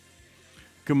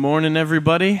Good morning,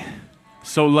 everybody.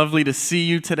 So lovely to see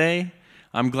you today.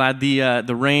 I'm glad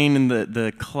the rain and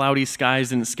the cloudy skies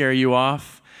didn't scare you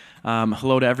off.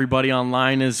 Hello to everybody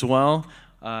online as well.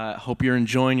 Hope you're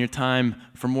enjoying your time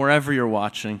from wherever you're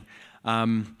watching.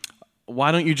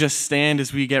 Why don't you just stand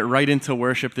as we get right into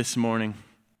worship this morning?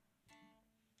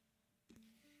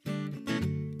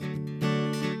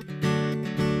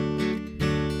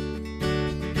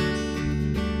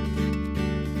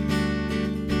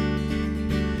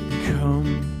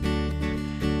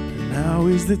 Now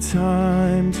is the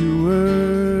time to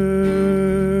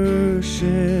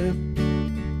worship.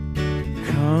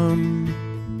 Come.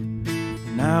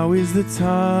 Now is the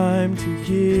time to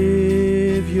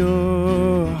give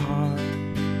your heart.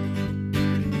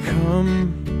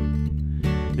 Come,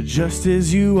 just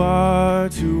as you are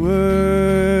to worship.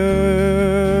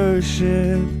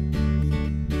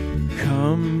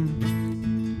 Come,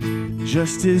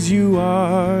 just as you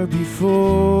are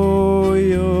before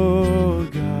your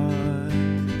God.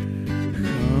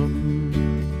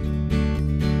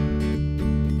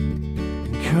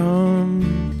 Come,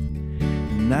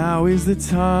 now is the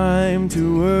time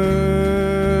to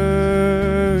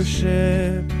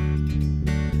worship.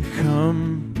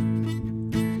 Come,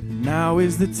 now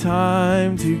is the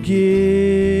time to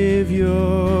give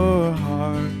your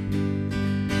heart.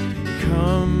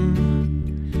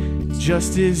 Come,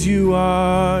 just as you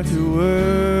are to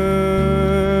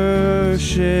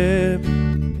worship.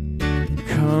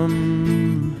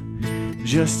 Come,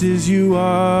 just as you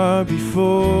are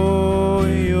before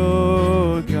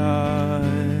your God.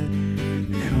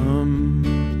 Come.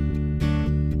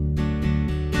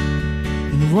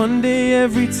 And one day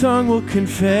every tongue will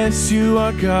confess you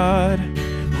are God.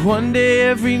 One day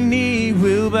every knee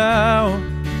will bow.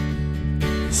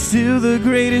 Still the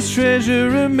greatest treasure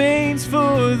remains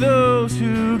for those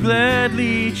who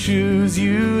gladly choose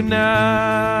you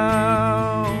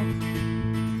now.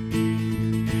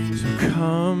 So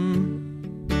come.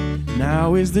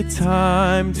 Now is the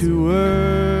time to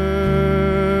worship.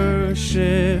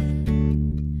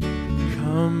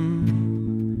 Come.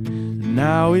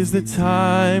 Now is the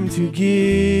time to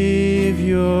give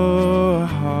your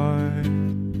heart.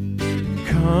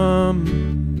 Come,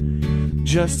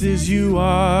 just as you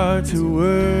are to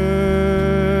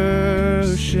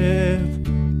worship.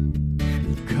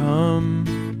 Come,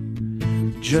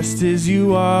 just as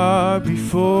you are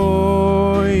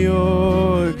before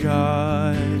your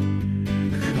God.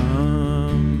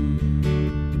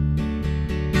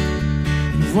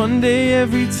 One day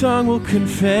every tongue will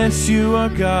confess you are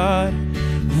God.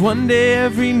 One day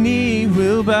every knee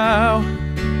will bow.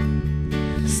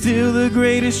 Still the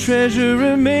greatest treasure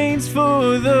remains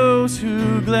for those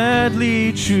who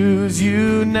gladly choose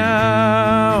you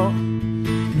now.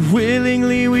 And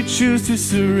willingly we choose to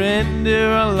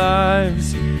surrender our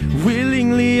lives.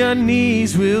 Willingly our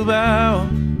knees will bow.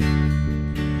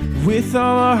 With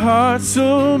all our heart,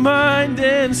 soul, mind,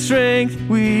 and strength,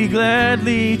 we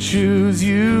gladly choose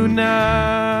you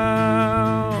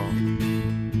now.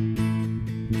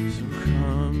 So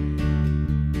come.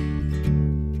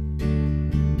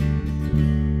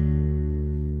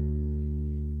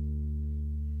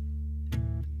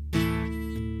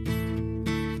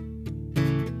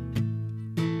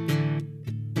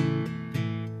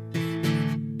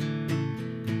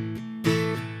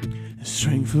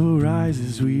 Strength will rise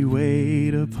as we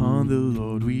wait upon the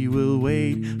Lord. We will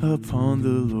wait upon the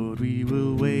Lord. We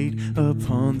will wait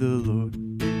upon the Lord.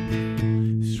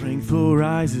 Strength will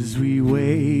rise as we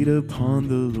wait upon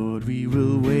the Lord. We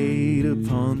will wait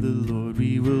upon the Lord.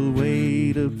 We will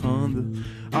wait upon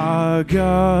our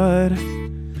God.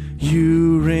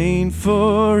 You reign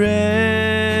forever.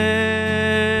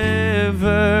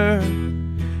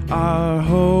 Our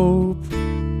hope,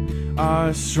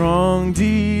 our strong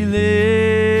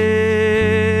deliverer.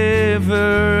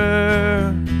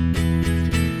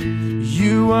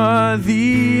 You are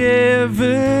the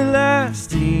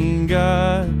everlasting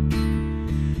God,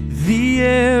 the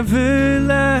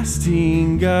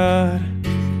everlasting God.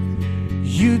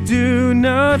 You do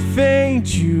not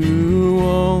faint, you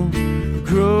won't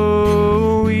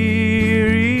grow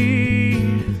weary.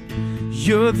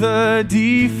 You're the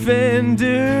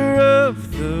defender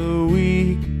of the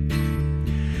weak.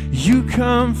 You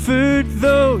comfort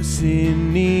those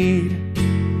in need.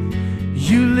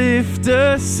 You lift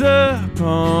us up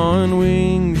on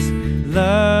wings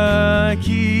like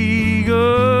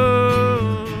eagles.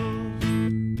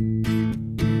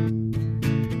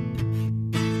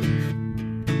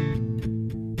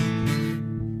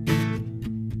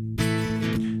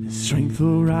 Strength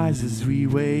will rise as we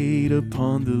wait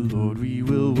upon the Lord. We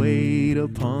will wait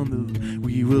upon the Lord.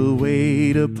 We will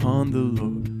wait upon the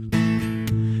Lord.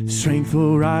 Strength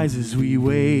will rise as we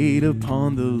wait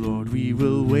upon the Lord. We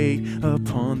will wait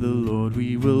upon the Lord.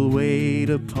 We will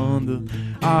wait upon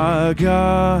our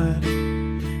God.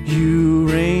 You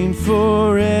reign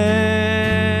forever.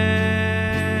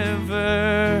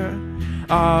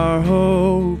 Our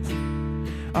hope,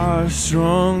 our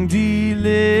strong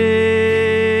deliverer.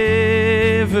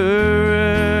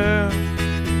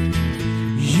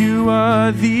 You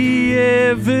are the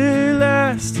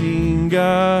everlasting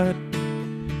God.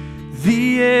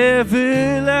 The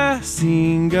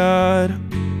everlasting God.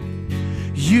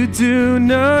 You do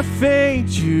not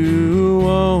faint, you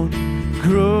won't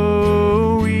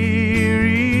grow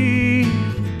weary.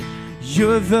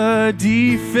 You're the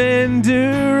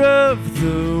defender of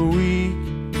the weak.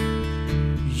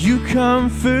 You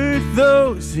comfort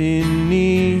those in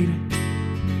need.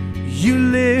 You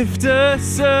lift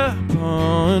us up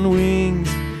on wings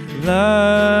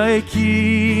like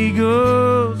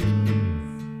eagles.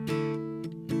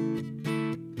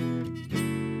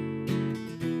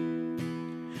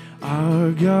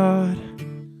 Our God,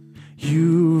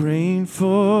 you reign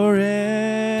forever.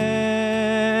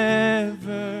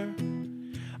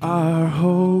 Our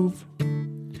hope,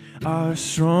 our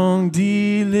strong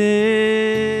deliverer.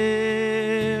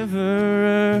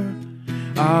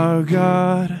 Our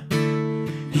God,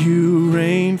 you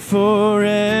reign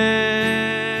forever.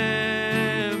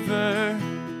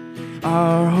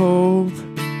 Our hope,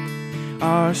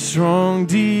 our strong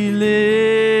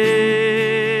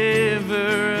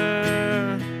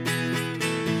deliverer.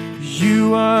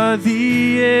 You are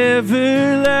the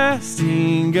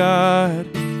everlasting God.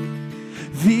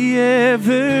 The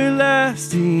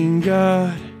everlasting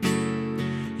God.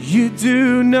 You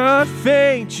do not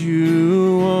faint,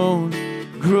 you won't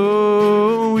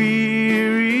grow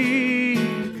weary.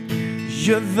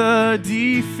 You're the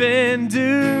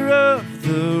defender of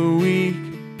the weak.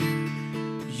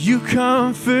 You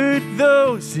comfort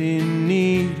those in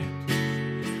need.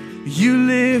 You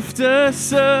lift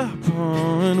us up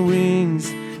on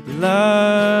wings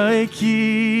like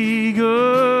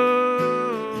eagles.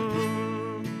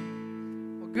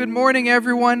 Good morning,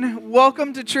 everyone.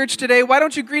 Welcome to church today. Why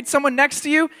don't you greet someone next to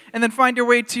you and then find your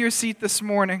way to your seat this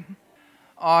morning?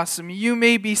 Awesome. You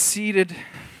may be seated.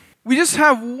 We just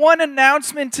have one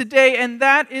announcement today, and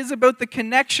that is about the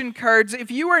connection cards. If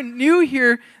you are new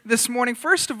here this morning,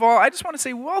 first of all, I just want to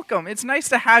say welcome. It's nice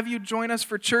to have you join us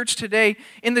for church today.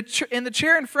 In the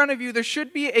chair in front of you, there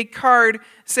should be a card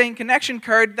saying connection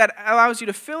card that allows you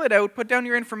to fill it out, put down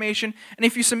your information, and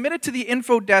if you submit it to the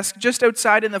info desk just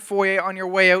outside in the foyer on your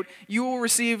way out, you will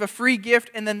receive a free gift,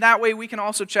 and then that way we can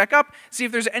also check up, see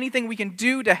if there's anything we can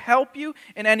do to help you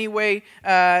in any way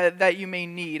that you may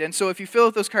need. And so if you fill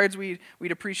out those cards, we'd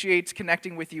appreciate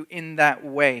connecting with you in that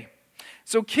way.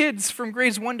 So kids from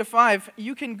grades 1 to 5,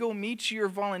 you can go meet your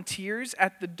volunteers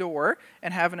at the door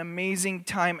and have an amazing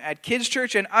time at Kids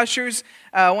Church. And ushers,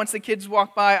 once the kids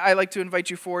walk by, I like to invite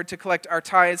you forward to collect our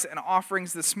tithes and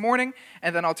offerings this morning,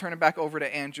 and then I'll turn it back over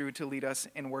to Andrew to lead us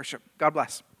in worship. God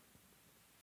bless.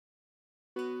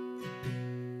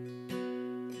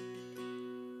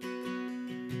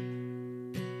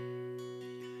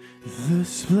 The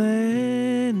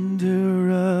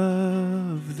splendor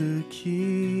of the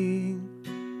King,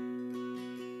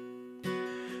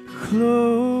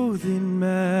 clothed in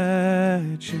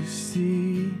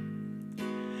majesty,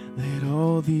 let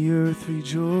all the earth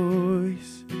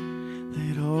rejoice,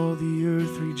 let all the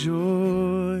earth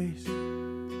rejoice.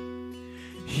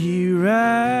 He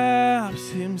wraps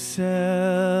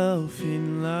himself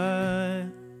in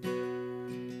light,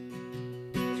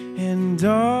 and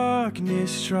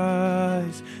darkness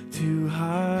tries to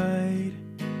hide,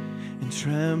 and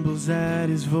trembles at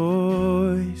his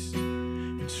voice,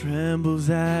 and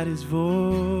trembles at his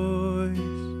voice.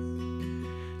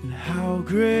 And how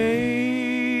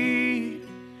great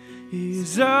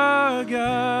is our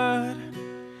God?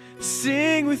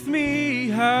 Sing with me,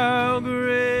 how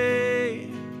great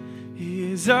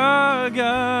is our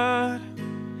God?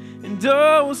 And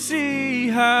oh, we'll see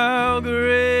how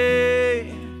great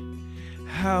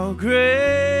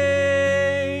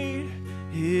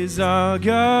is our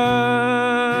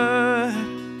God.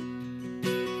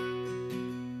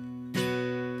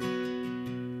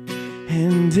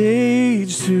 And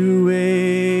age to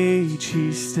age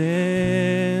he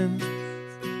stands,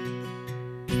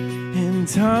 and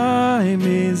time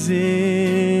is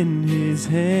in his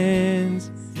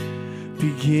hands,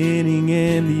 beginning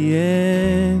and the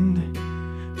end,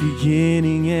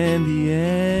 beginning and the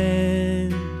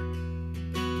end.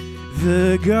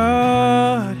 The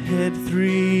Godhead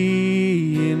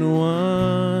three in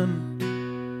one.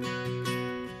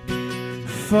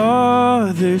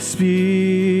 Father,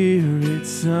 Spirit,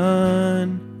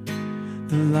 Son,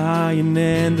 the Lion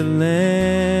and the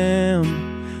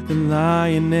Lamb, the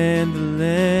Lion and the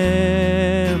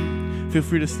Lamb. Feel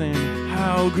free to stand.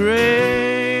 How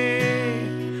great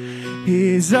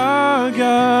is our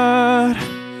God.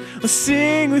 Oh,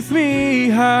 sing with me,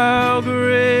 how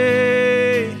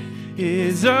great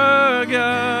is our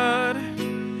God.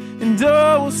 And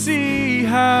oh, we'll see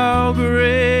how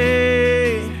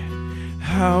great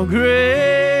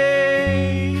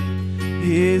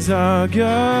is our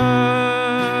God.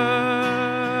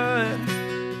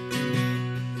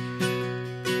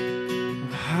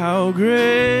 How great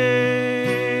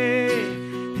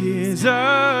is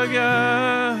our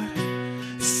God.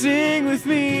 Sing with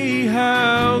me,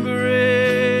 how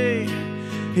great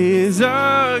is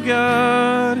our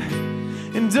God.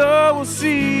 And oh, we'll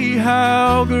see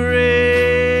how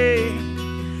great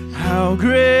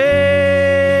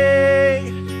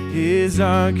is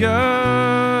our God.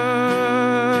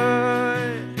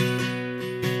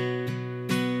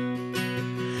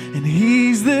 And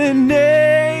He's the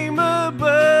name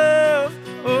above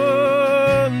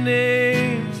all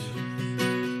names,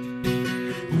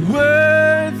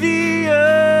 worthy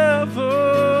of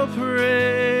all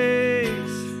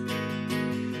praise.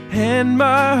 And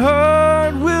my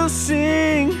heart will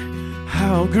sing,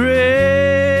 how great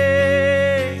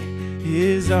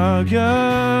is our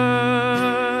God.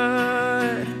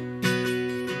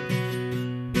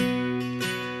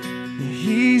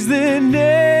 He's the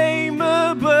name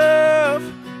above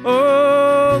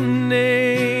all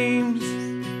names,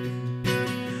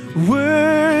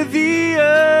 worthy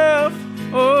of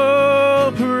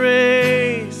all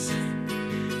praise.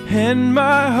 And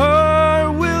my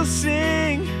heart will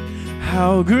sing,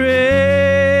 how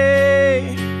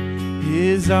great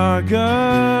is our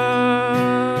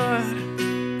God.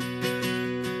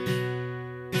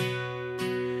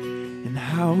 And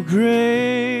how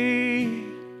great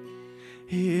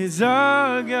is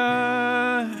our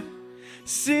God.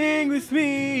 Sing with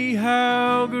me,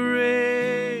 how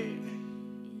great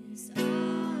is our God.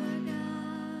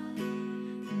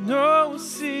 And oh, we'll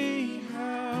see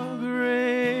how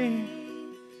great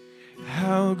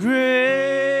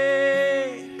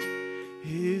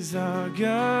is our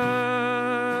God.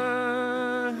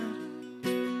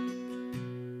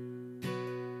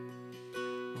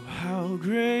 Oh, how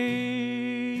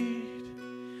great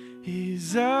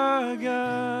is our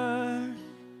God.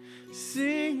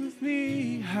 Sing with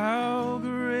me, how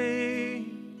great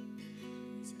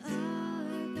is our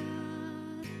God.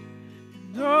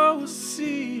 And oh, we'll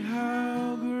see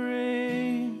how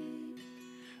great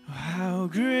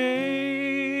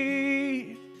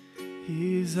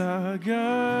is our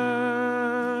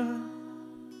God.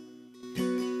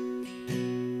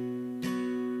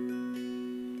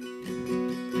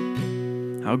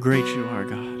 How great you are,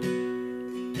 God.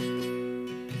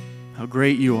 How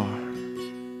great you are.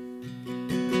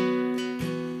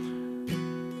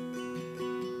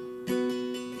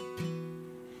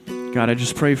 God, I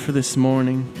just pray for this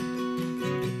morning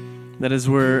that as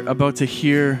we're about to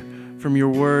hear from your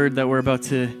word, that we're about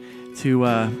to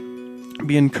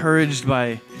be encouraged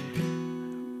by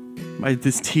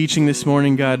this teaching this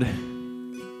morning, God,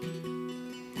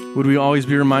 would we always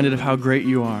be reminded of how great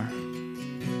you are.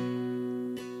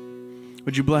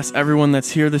 Would you bless everyone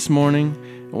that's here this morning,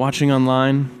 watching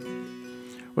online?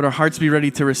 Would our hearts be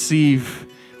ready to receive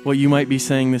what you might be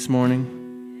saying this morning?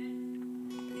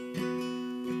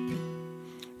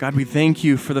 God, we thank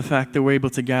you for the fact that we're able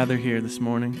to gather here this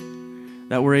morning,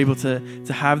 that we're able to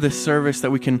have this service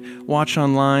that we can watch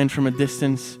online from a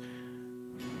distance.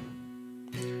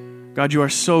 God, you are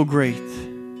so great.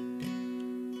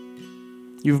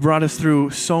 You've brought us through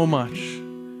so much,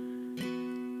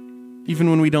 even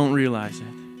when we don't realize it.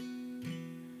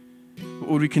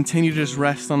 Would we continue to just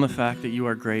rest on the fact that you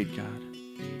are great, God?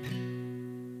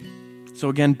 So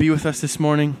again, be with us this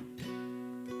morning.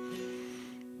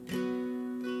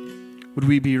 Would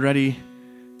we be ready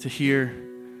to hear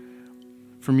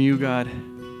from you, God,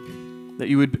 that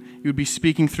you would be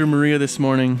speaking through Maria this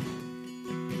morning.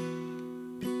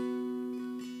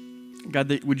 God,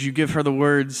 that would you give her the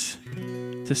words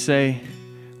to say?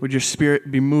 Would your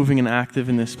spirit be moving and active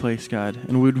in this place, God?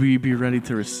 And would we be ready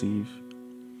to receive?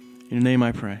 In your name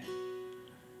I pray.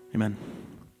 Amen.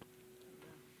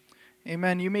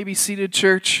 Amen. You may be seated,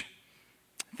 church.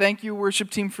 Thank you, worship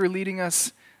team, for leading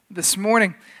us this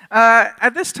morning.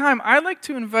 At this time, I'd like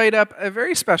to invite up a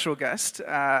very special guest,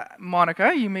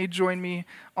 Monica. You may join me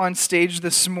on stage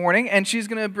this morning, and she's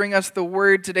going to bring us the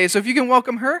word today. So if you can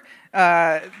welcome her,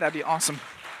 that'd be awesome.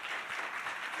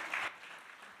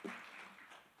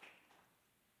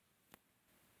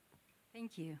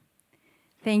 Thank you.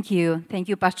 Thank you. Thank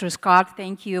you, Pastor Scott.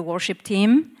 Thank you, worship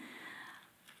team.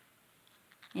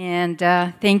 And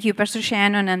thank you, Pastor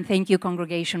Shannon, and thank you,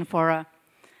 congregation, for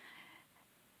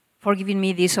giving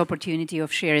me this opportunity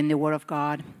of sharing the Word of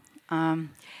God. I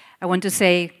want to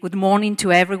say good morning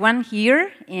to everyone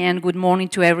here, and good morning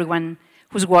to everyone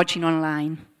who's watching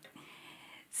online.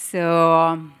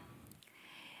 So,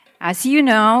 as you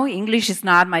know, English is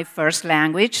not my first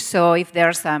language, so if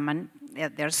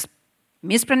there's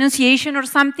mispronunciation or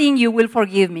something, you will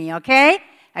forgive me, okay?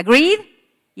 Agreed?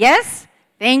 Yes?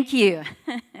 Thank you.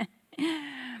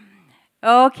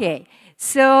 Okay,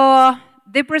 so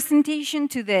the presentation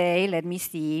today, let me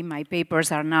see, my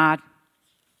papers are not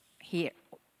here.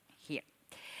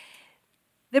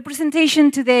 The presentation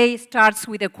today starts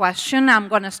with a question. I'm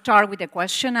going to start with a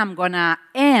question. I'm going to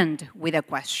end with a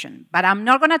question. But I'm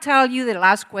not going to tell you the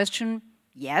last question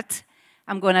yet.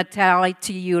 I'm going to tell it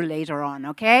to you later on,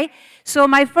 okay? So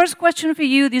my first question for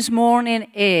you this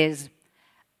morning is,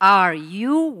 are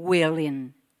you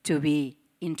willing to be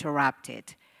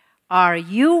interrupted? Are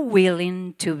you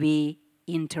willing to be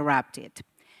interrupted?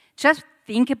 Just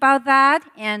think about that,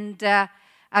 and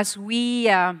as we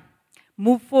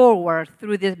move forward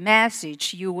through this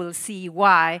message, you will see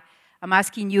why I'm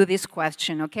asking you this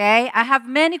question, okay? I have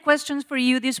many questions for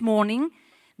you this morning.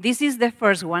 This is the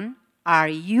first one. Are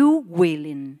you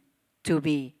willing to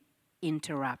be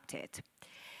interrupted?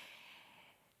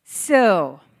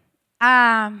 So,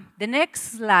 the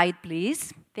next slide,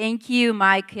 please. Thank you,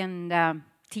 Mike and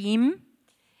team.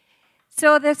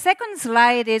 So the second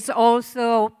slide is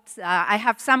also, I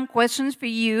have some questions for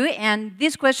you, and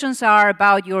these questions are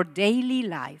about your daily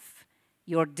life.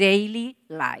 Your daily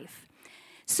life.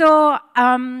 So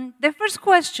the first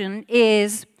question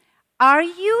is, are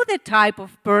you the type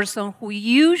of person who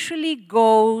usually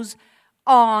goes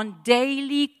on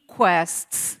daily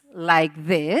quests like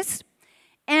this?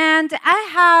 And I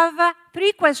have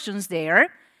 3 questions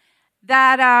there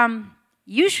that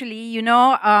usually, you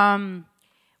know,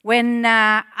 when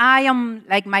I am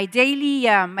like my daily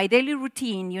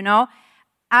routine, you know,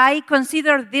 I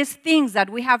consider these things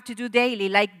that we have to do daily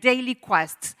like daily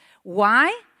quests.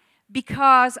 Why?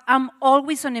 Because I'm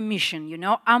always on a mission, you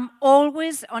know. I'm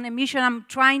always on a mission. I'm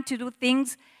trying to do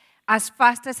things as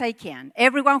fast as I can.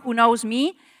 Everyone who knows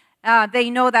me, they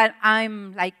know that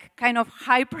I'm like kind of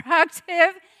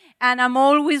hyperactive, and I'm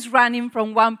always running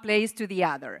from one place to the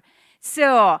other.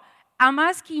 So I'm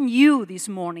asking you this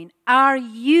morning, are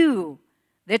you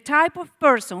the type of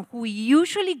person who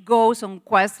usually goes on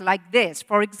quests like this?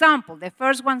 For example, the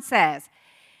first one says,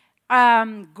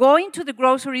 going to the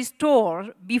grocery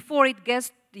store before it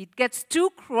gets too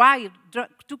crowded,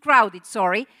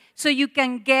 so you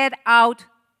can get out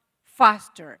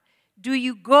faster. Do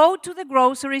you go to the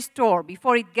grocery store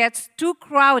before it gets too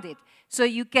crowded so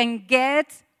you can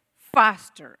get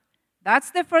faster? That's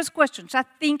the first question. Just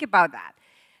think about that.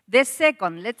 The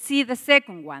second, let's see the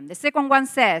second one. The second one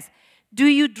says, do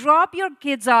you drop your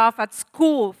kids off at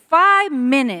school 5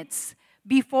 minutes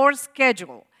before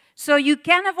schedule so you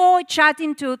can avoid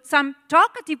chatting to some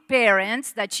talkative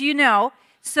parents that you know,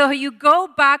 so you go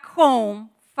back home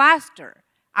faster?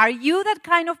 Are you that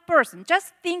kind of person?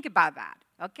 Just think about that,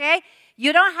 okay?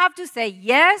 You don't have to say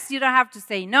yes, you don't have to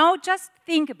say no, just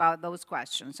think about those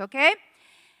questions, okay?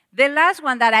 The last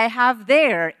one that I have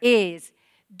there is,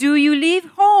 do you leave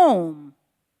home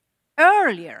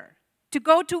earlier to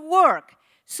go to work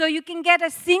so you can get a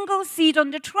single seat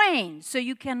on the train so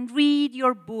you can read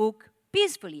your book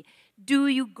peacefully? Do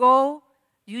you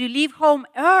leave home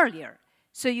earlier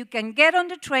so you can get on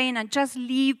the train and just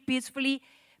leave peacefully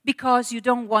because you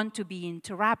don't want to be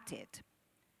interrupted?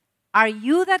 Are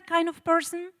you that kind of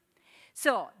person?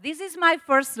 So this is my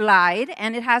first slide,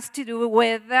 and it has to do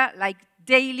with like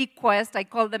daily quest. I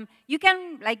call them, you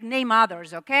can like name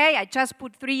others, okay? I just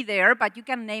put 3 there, but you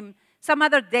can name some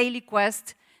other daily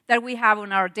quest that we have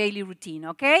on our daily routine,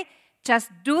 okay? Just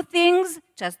do things,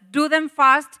 just do them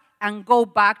fast, and go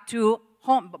back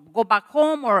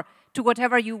home or to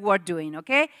whatever you were doing,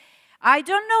 okay? I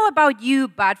don't know about you,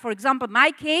 but for example,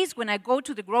 my case, when I go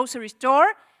to the grocery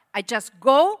store, I just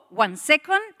go 1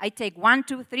 second, I take 1,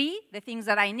 2, 3, the things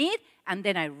that I need, and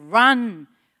then I run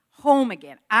home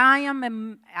again.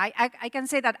 I can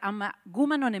say that I'm a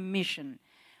woman on a mission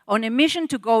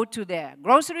to go to the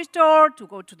grocery store, to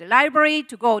go to the library,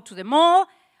 to go to the mall,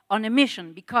 on a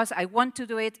mission because I want to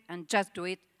do it and just do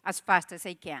it as fast as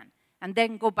I can. And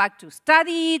then go back to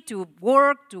study, to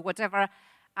work, to whatever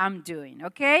I'm doing,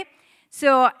 okay?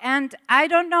 So, and I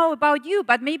don't know about you,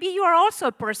 but maybe you are also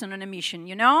a person on a mission,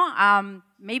 you know?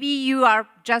 Maybe you are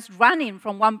just running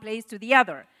from one place to the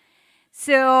other.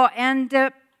 So, and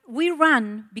we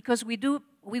run because we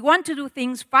want to do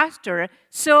things faster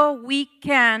so we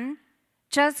can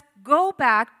just go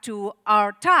back to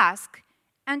our task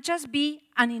and just be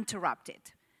uninterrupted.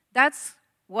 That's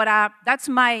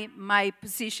my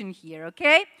position here,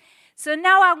 okay? So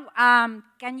now,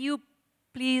 can you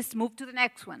please move to the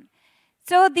next one?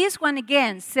 So this one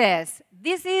again says,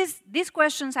 these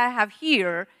questions I have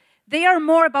here, they are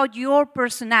more about your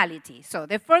personality. So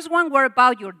the first one were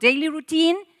about your daily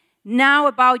routine, now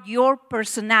about your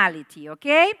personality,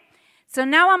 okay? So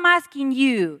now I'm asking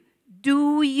you,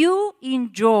 do you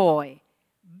enjoy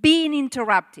being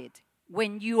interrupted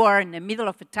when you are in the middle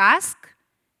of a task?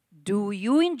 Do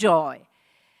you enjoy?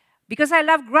 Because I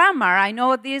love grammar, I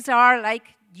know these are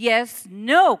like yes,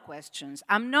 no questions.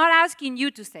 I'm not asking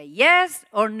you to say yes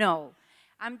or no.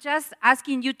 I'm just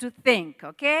asking you to think,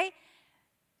 okay?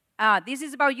 This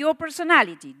is about your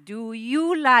personality. Do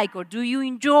you like or do you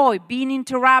enjoy being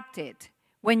interrupted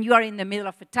when you are in the middle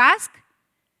of a task?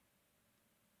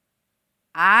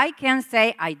 I can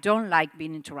say I don't like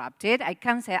being interrupted. I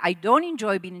can say I don't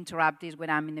enjoy being interrupted when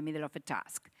I'm in the middle of a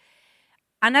task.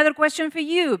 Another question for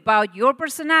you about your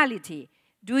personality.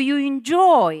 Do you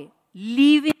enjoy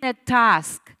leaving a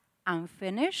task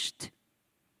unfinished?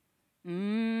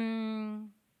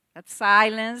 That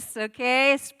silence,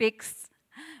 okay, speaks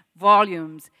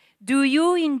volumes. Do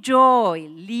you enjoy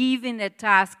leaving a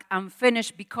task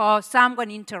unfinished because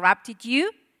someone interrupted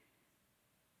you?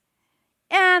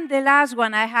 And the last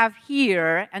one I have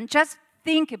here, and just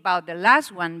think about the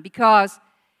last one because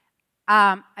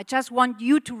I just want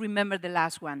you to remember the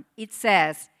last one. It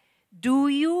says, do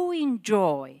you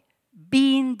enjoy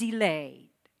being delayed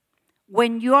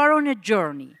when you are on a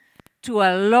journey to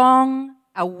a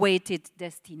long-awaited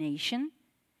destination?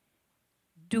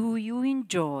 Do you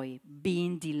enjoy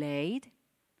being delayed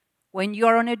when you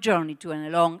are on a journey to a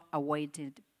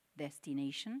long-awaited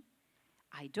destination?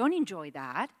 I don't enjoy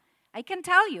that. I can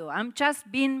tell you, I'm just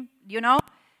being,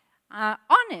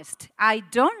 honest. I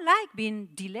don't like being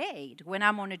delayed when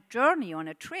I'm on a journey, on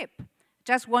a trip.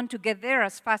 Just want to get there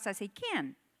as fast as I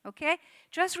can, okay?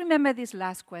 Just remember this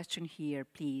last question here,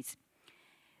 please.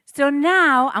 So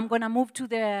now I'm going to move to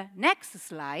the next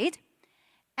slide.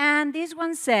 And this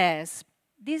one says,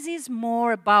 this is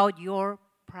more about your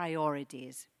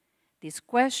priorities. This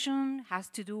question has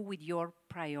to do with your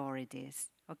priorities,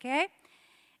 okay?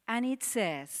 And it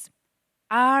says,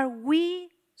 are we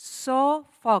so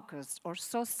focused or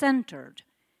so centered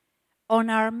on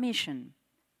our mission?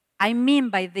 I mean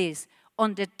by this,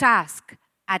 on the task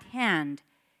at hand.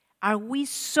 Are we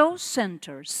so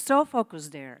centered, so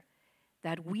focused there,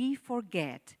 that we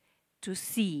forget to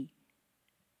see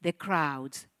the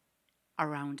crowds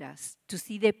around us, to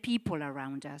see the people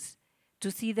around us,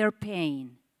 to see their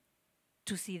pain,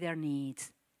 to see their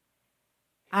needs?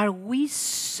 Are we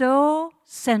so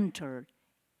centered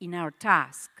in our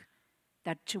task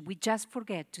that we just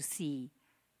forget to see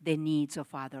the needs of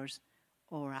others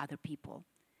or other people?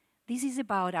 This is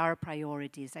about our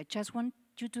priorities. I just want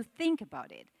you to think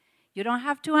about it. You don't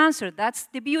have to answer. That's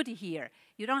the beauty here.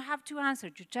 You don't have to answer.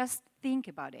 You just think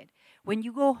about it. When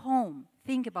you go home,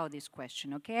 think about this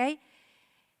question, okay?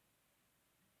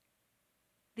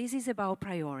 This is about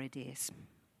priorities.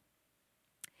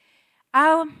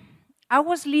 I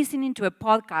was listening to a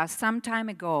podcast some time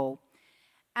ago,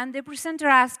 and the presenter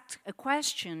asked a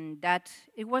question that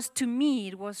it was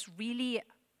really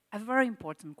a very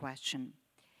important question.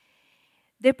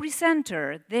 The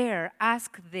presenter there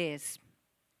asked this: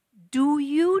 do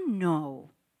you know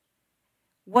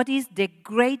what is the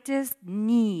greatest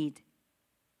need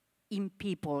in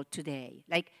people today?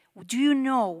 Like, do you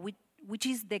know which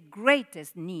is the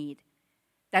greatest need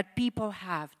that people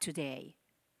have today?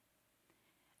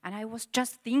 And I was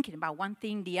just thinking about one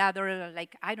thing, the other,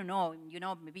 like, I don't know,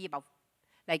 maybe about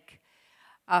like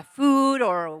food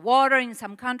or water in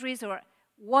some countries, or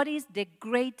what is the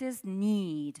greatest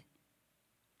need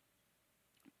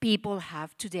people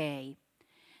have today?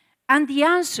 And the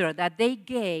answer that they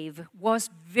gave was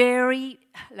very,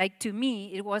 to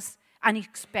me, it was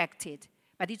unexpected,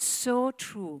 but it's so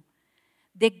true.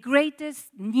 The greatest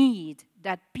need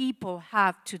that people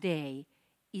have today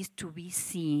is to be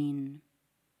seen.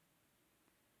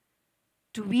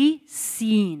 To be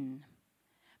seen.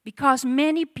 Because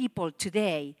many people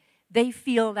today, they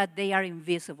feel that they are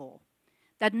invisible,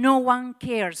 that no one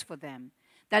cares for them,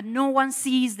 that no one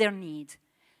sees their need.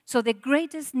 So the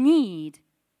greatest need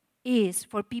is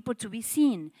for people to be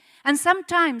seen. And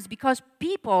sometimes because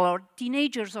people or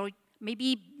teenagers or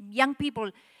maybe young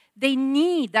people, they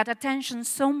need that attention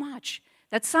so much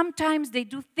that sometimes they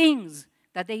do things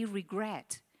that they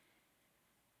regret.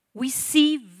 We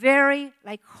see very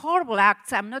horrible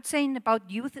acts. I'm not saying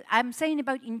about youth, I'm saying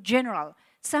about in general.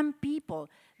 Some people,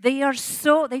 they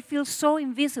feel so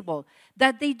invisible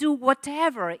that they do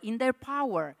whatever in their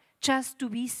power just to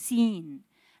be seen.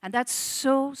 And that's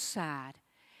so sad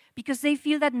because they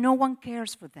feel that no one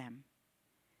cares for them.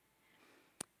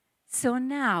 So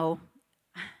now,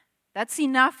 that's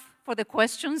enough for the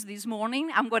questions this morning.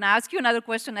 I'm going to ask you another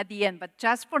question at the end, but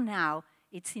just for now,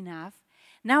 it's enough.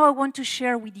 Now I want to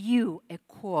share with you a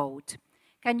quote.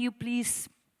 Can you please?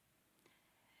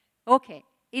 Okay,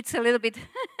 it's a little bit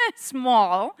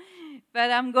small, but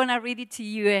I'm going to read it to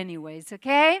you anyways,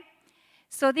 okay?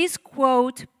 So this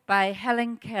quote by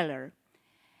Helen Keller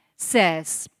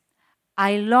says,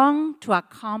 "I long to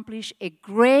accomplish a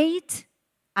great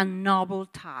and noble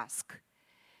task,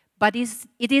 but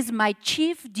it is my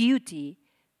chief duty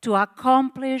to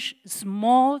accomplish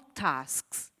small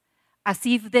tasks as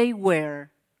if they were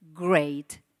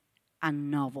great and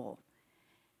noble."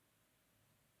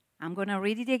 I'm going to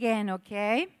read it again,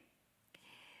 okay?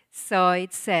 So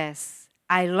it says,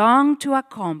 "I long to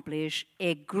accomplish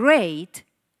a great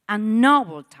and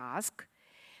noble task,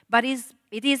 but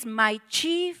it is my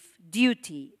chief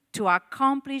duty to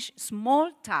accomplish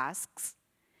small tasks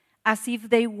as if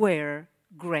they were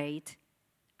great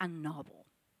and noble."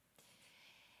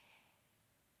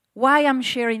 Why I'm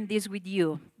sharing this with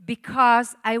you?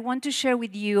 Because I want to share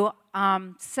with you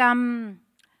some,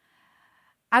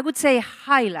 I would say,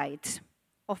 highlight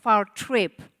of our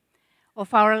trip,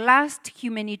 of our last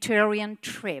humanitarian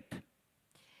trip.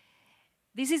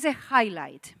 This is a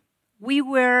highlight. We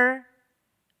were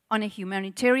on a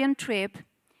humanitarian trip,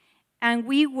 and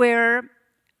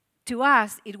to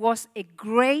us, it was a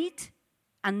great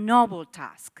and noble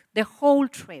task, the whole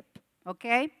trip,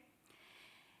 okay?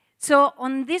 So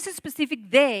on this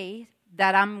specific day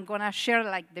that I'm going to share,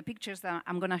 the pictures that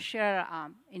I'm going to share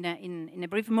in a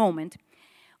brief moment,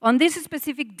 on this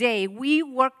specific day, we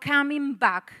were coming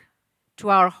back to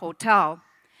our hotel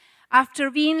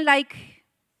after being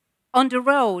on the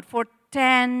road for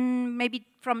maybe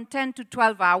from 10 to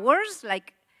 12 hours,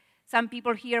 some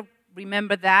people here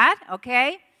remember that,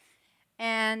 okay?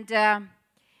 And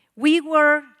we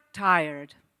were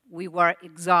tired. We were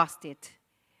exhausted.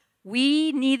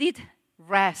 We needed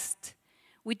rest.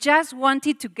 We just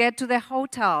wanted to get to the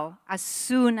hotel as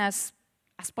soon as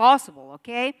possible,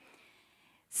 okay?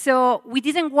 So we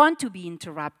didn't want to be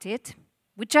interrupted.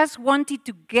 We just wanted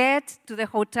to get to the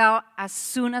hotel as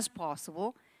soon as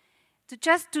possible, to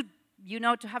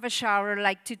have a shower,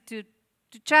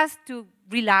 to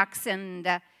relax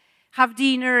and have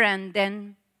dinner and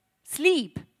then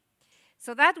sleep.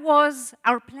 So that was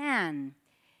our plan.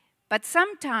 But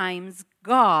sometimes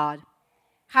God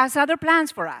has other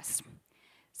plans for us.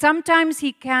 Sometimes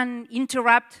He can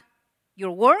interrupt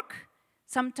your work.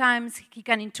 Sometimes He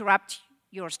can interrupt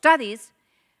your studies.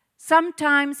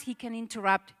 Sometimes He can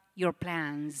interrupt your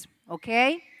plans,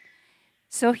 okay?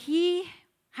 So He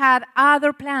had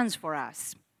other plans for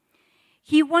us.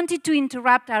 He wanted to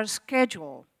interrupt our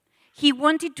schedule. He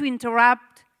wanted to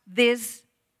interrupt this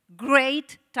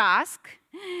great task,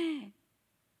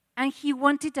 and He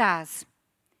wanted us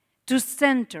to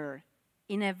center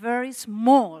in a very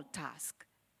small task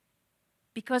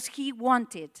because He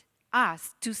wanted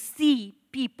us to see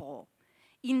people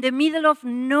in the middle of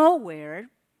nowhere.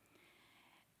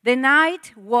 The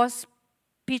night was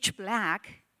pitch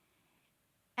black,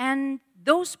 and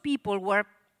those people were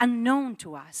unknown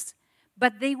to us,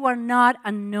 but they were not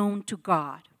unknown to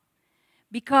God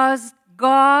because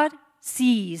God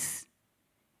sees,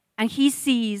 and He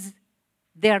sees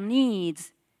their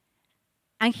needs,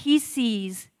 and He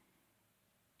sees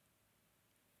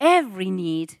every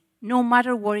need, no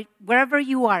matter wherever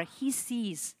you are. He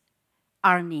sees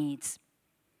our needs.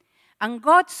 And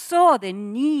God saw the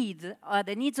needs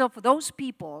of those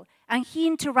people, and He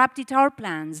interrupted our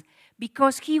plans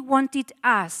because He wanted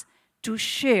us to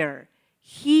share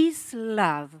His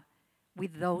love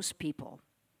with those people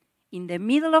in the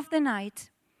middle of the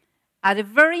night at a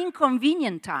very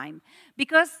inconvenient time.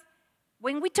 Because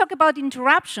when we talk about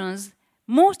interruptions,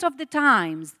 most of the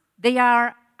times they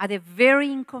are at a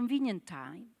very inconvenient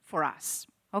time for us,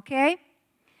 okay?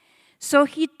 So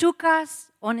He took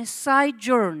us on a side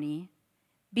journey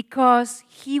because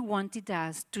He wanted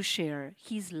us to share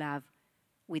His love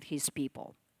with His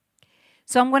people.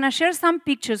 So I'm going to share some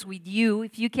pictures with you.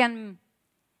 If you can,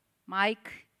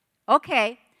 Mike,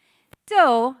 Okay,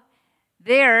 so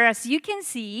there, as you can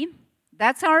see,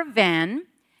 that's our van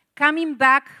coming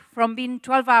back from being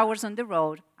 12 hours on the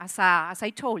road, as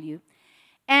I told you.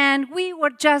 And we were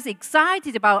just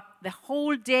excited about the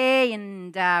whole day,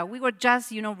 and we were just,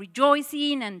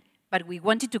 rejoicing, but we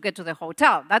wanted to get to the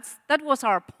hotel. That was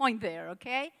our point there,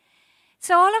 okay?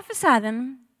 So all of a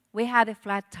sudden, we had a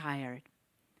flat tire.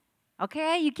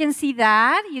 Okay, you can see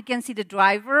that. You can see the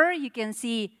driver. You can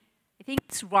see, I think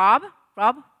it's Rob.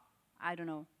 Rob? I don't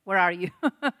know. Where are you?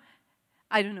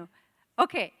 I don't know.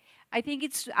 Okay, I think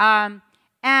it's, it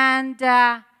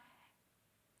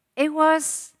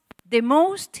was the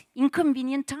most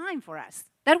inconvenient time for us.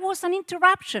 That was an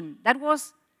interruption. That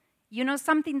was,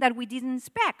 something that we didn't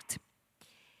expect.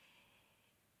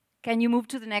 Can you move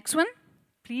to the next one,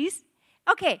 please?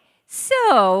 Okay,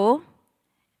 so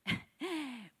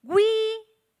we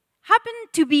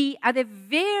happened to be at a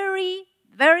very,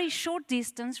 very short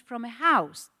distance from a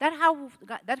house. That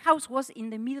house was in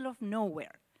the middle of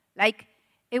nowhere. Like,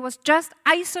 it was just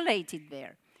isolated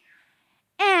there.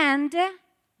 And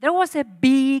there was a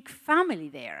big family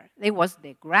there. There was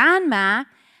the grandma,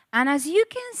 and as you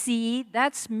can see,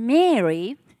 that's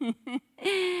Mary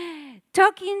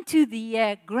talking to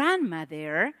the grandma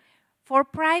there for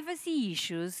privacy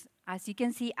issues. As you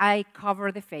can see, I cover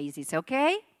the faces,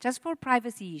 okay? Just for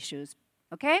privacy issues,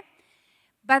 okay?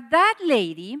 But that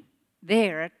lady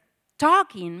there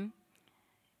talking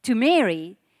to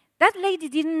Mary, that lady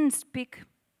didn't speak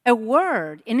a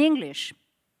word in English.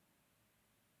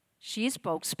 She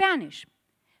spoke Spanish.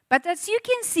 But as you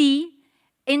can see,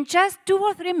 in just 2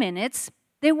 or 3 minutes,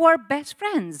 they were best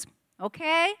friends,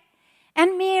 okay?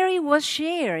 And Mary was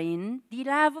sharing the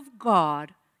love of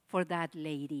God for that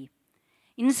lady.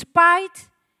 In spite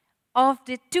of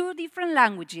the 2 different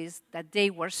languages that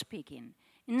they were speaking,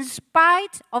 in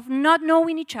spite of not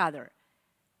knowing each other,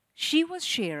 she was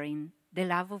sharing the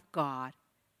love of God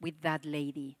with that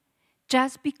lady,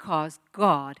 just because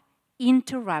God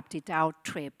interrupted our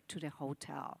trip to the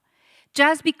hotel,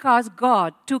 just because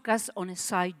God took us on a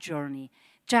side journey,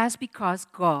 just because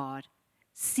God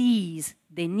sees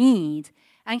the need,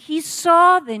 and He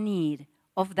saw the need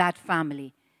of that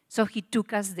family, so He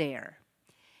took us there.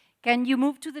 Can you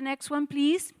move to the next one,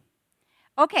 please?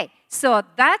 Okay, so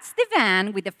that's the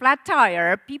van with the flat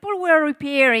tire. People were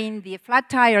repairing the flat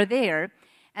tire there,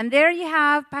 and there you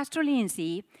have Pastor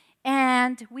Lindsay,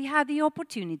 and we had the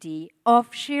opportunity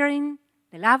of sharing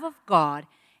the love of God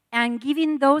and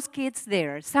giving those kids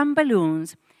there some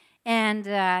balloons and,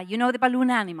 the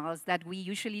balloon animals that we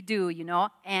usually do,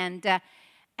 and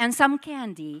some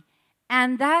candy.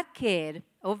 And that kid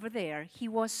over there, he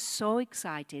was so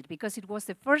excited because it was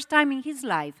the first time in his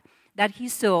life that he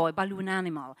saw a balloon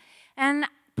animal. And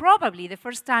probably the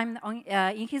first time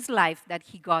in his life that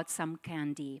he got some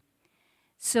candy.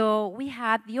 So we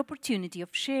had the opportunity of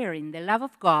sharing the love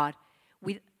of God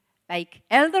with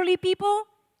elderly people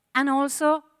and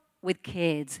also with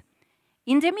kids.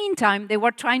 In the meantime, they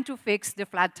were trying to fix the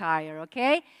flat tire,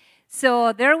 okay?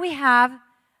 So there we have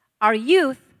our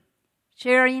youth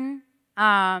sharing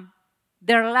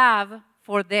their love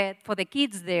for the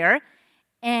kids there,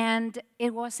 and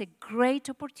it was a great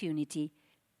opportunity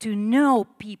to know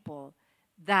people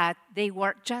that they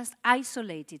were just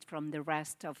isolated from the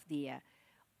rest of the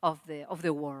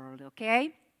world,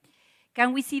 okay?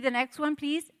 Can we see the next one,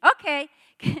 please? Okay.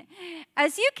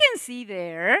 As you can see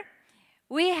there,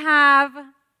 we have,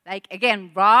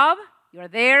 again, Rob, you're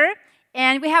there,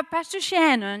 and we have Pastor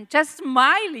Shannon just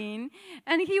smiling,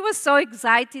 and he was so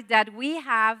excited that we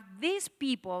have these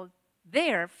people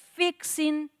there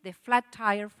fixing the flat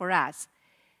tire for us.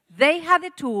 They had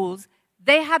the tools,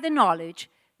 they had the knowledge,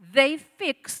 they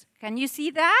fixed. Can you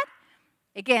see that?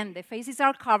 Again, the faces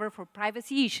are covered for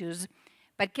privacy issues,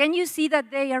 but can you see that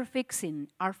they are fixing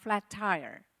our flat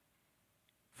tire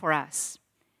for us?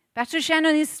 Pastor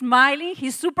Shannon is smiling.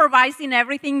 He's supervising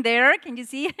everything there. Can you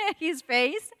see his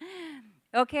face?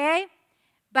 Okay?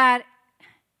 But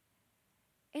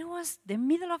it was the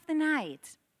middle of the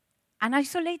night, an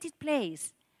isolated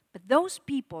place. But those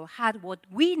people had what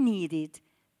we needed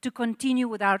to continue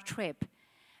with our trip.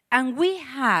 And we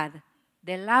had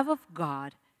the love of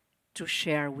God to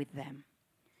share with them.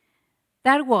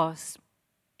 That was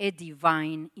a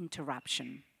divine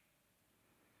interruption.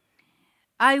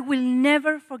 I will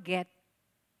never forget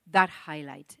that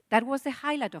highlight. That was the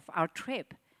highlight of our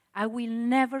trip. I will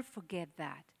never forget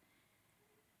that.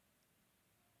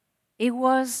 It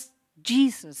was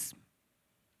Jesus.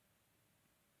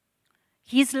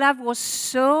 His love was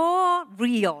so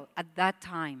real at that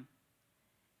time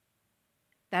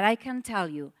that I can tell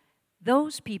you,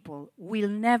 those people will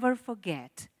never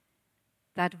forget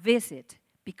that visit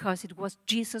because it was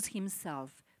Jesus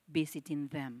himself visiting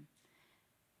them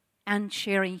and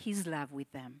sharing his love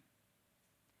with them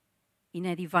in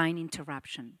a divine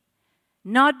interruption.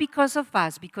 Not because of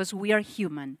us, because we are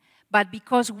human, but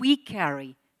because we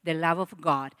carry the love of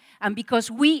God and because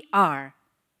we are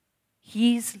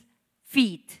his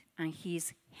feet and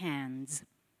his hands.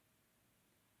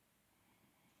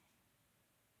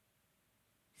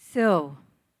 So,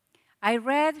 I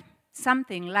read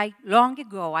something like long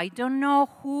ago. I don't know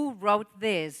who wrote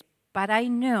this, but I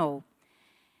know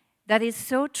that it's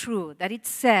so true that it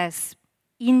says,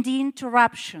 in the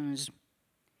interruptions,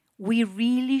 we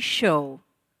really show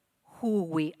who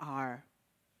we are.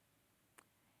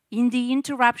 In the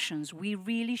interruptions, we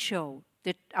really show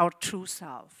our true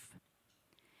self.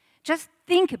 Just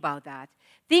think about that.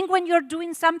 Think when you're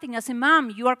doing something as a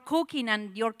mom, you are cooking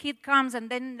and your kid comes and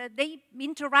then they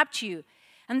interrupt you.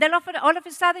 And then all of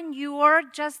a sudden you are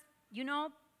just,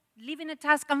 leaving a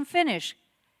task unfinished.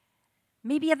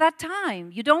 Maybe at that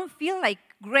time you don't feel like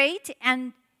great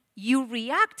and you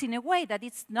react in a way that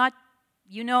it's not,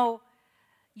 your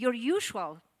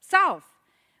usual self.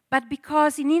 But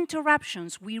because in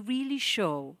interruptions we really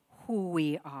show who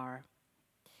we are.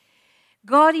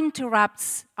 God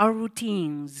interrupts our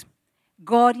routines.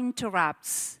 God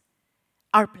interrupts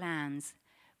our plans.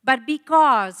 But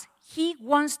because he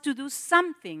wants to do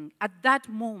something at that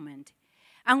moment,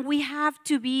 and we have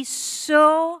to be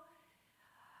so,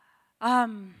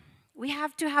 we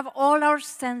have to have all our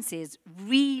senses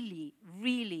really,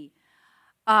 really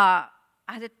at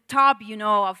the top,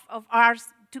 of ours,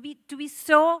 to be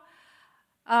so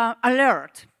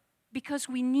alert, because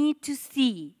we need to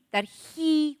see that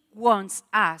he wants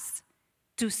us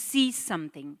to see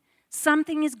something.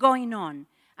 Something is going on,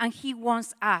 and he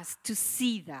wants us to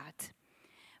see that.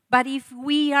 But if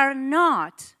we are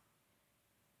not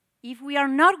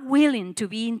willing to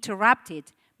be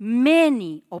interrupted,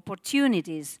 many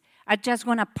opportunities are just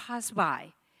going to pass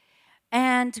by.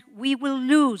 And we will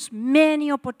lose many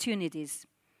opportunities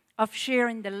of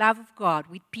sharing the love of God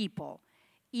with people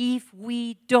if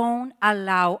we don't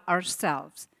allow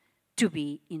ourselves to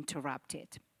be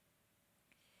interrupted.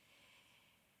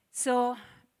 So,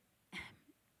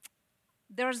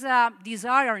 there's a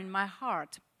desire in my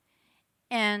heart,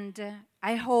 and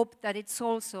I hope that it's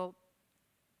also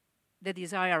the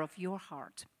desire of your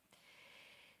heart,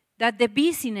 that the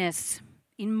busyness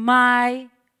in my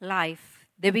life,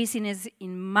 the busyness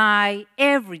in my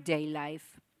everyday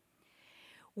life,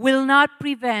 will not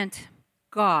prevent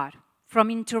God from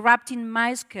interrupting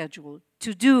my schedule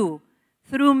to do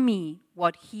through me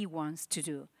what he wants to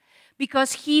do,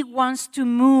 because he wants to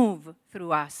move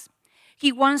through us.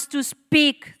 He wants to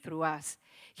speak through us.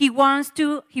 He wants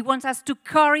us to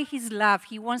carry his love.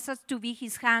 He wants us to be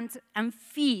his hands and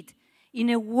feet in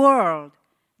a world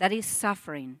that is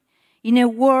suffering, in a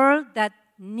world that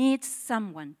needs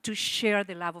someone to share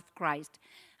the love of Christ.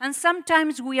 And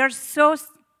sometimes we are so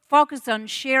focused on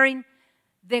sharing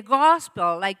the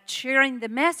gospel, like sharing the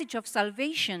message of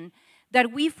salvation,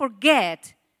 that we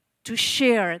forget to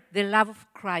share the love of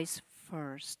Christ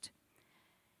first.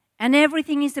 And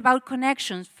everything is about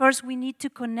connections. First, we need to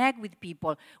connect with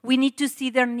people. We need to see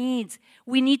their needs.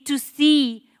 We need to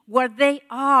see where they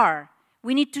are.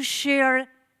 We need to share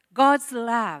God's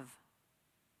love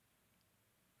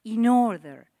in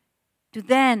order to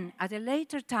then, at a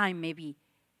later time maybe,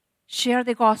 share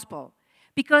the gospel.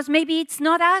 Because maybe it's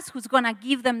not us who's going to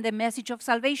give them the message of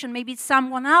salvation. Maybe it's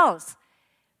someone else.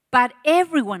 But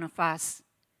every one of us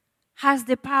has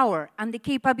the power and the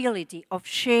capability of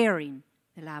sharing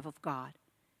the love of God,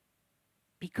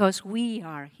 because we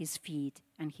are his feet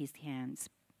and his hands.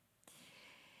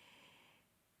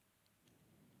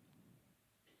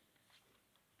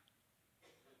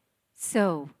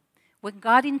 So, when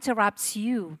God interrupts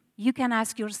you, you can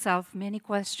ask yourself many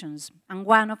questions. And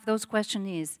one of those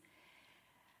questions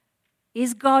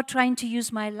is God trying to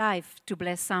use my life to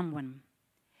bless someone?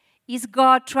 Is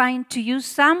God trying to use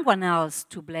someone else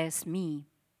to bless me?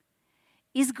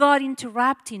 Is God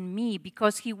interrupting me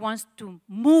because he wants to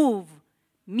move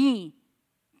me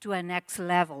to a next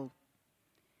level?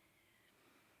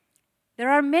 There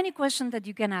are many questions that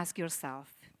you can ask yourself,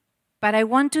 but I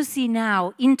want to see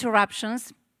now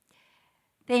interruptions.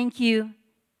 Thank you.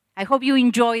 I hope you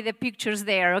enjoy the pictures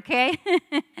there, okay?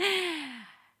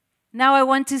 Now I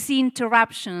want to see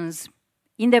interruptions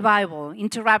in the Bible,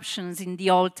 interruptions in the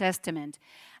Old Testament.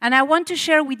 And I want to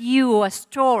share with you a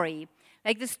story.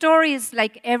 Like, the story is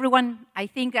like I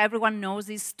think everyone knows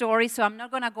this story, so I'm not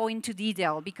going to go into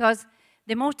detail, because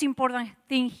the most important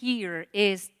thing here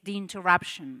is the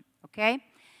interruption, okay?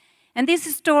 And this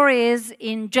story is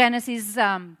in Genesis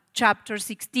chapter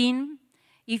 16.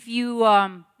 If you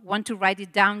want to write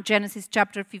it down, Genesis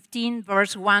chapter 15,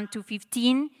 verse 1 to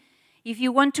 15. If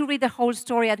you want to read the whole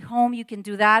story at home, you can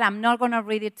do that. I'm not going to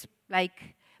read it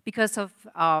because of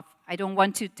I don't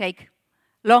want to take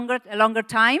a longer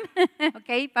time.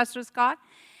 Okay, Pastor Scott?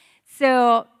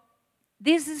 So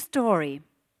this story,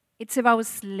 it's about a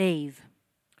slave.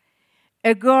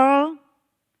 A girl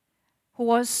who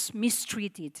was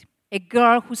mistreated. A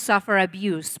girl who suffered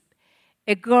abuse.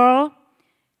 A girl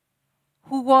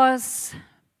who was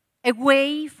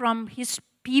away from his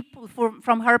people,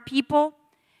 from her people.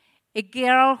 A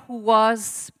girl who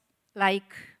was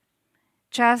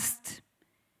just,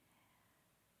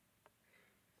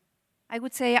 I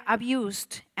would say,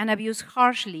 abused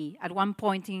harshly at one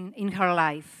point in her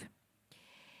life.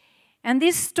 And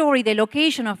this story, the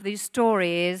location of this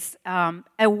story is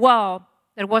a well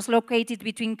that was located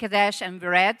between Kadesh and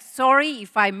Bered. Sorry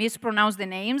if I mispronounce the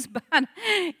names, but And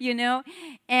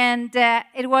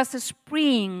it was a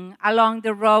spring along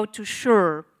the road to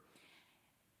Shur.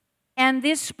 And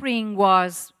this spring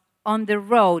was on the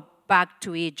road back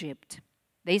to Egypt.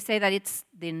 They say that it's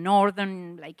the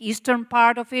northern, eastern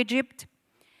part of Egypt.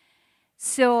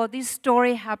 So this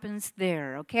story happens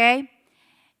there, okay?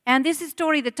 And this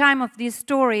story, the time of this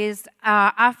story is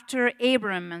after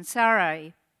Abram and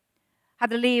Sarai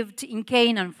had lived in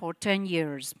Canaan for 10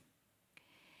 years.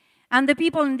 And the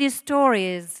people in this story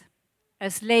is a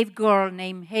slave girl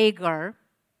named Hagar,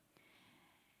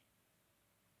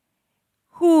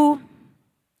 who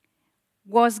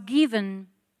was given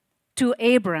to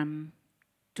Abram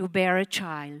to bear a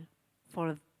child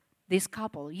for this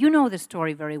couple. You know the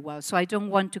story very well, so I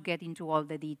don't want to get into all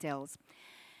the details.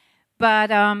 But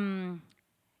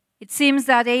it seems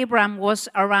that Abram was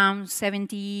around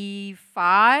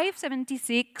 75,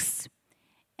 76,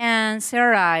 and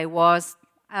Sarai was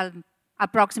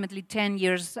approximately 10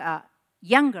 years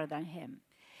younger than him.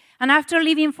 And after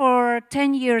living for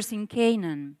 10 years in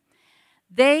Canaan,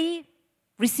 they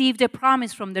received a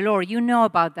promise from the Lord. You know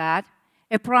about that.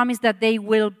 A promise that they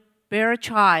will bear a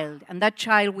child, and that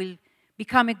child will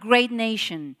become a great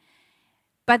nation.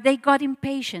 But they got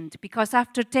impatient because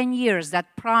after 10 years,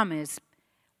 that promise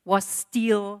was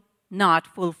still not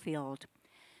fulfilled.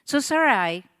 So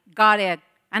Sarai got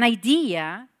an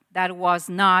idea that was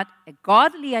not a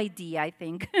godly idea, I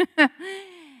think.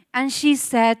 And she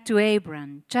said to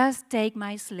Abram, just take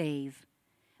my slave.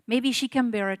 Maybe she can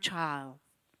bear a child,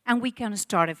 and we can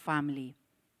start a family.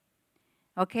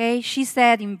 Okay? She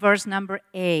said in verse number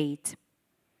 8.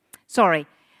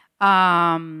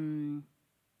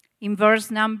 In verse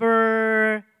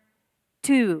number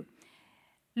 2.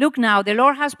 Look now, the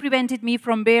Lord has prevented me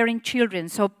from bearing children,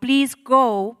 so please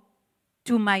go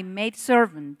to my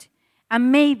maidservant,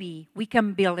 and maybe we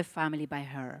can build a family by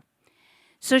her.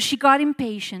 So she got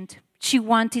impatient. She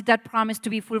wanted that promise to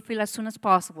be fulfilled as soon as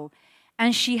possible.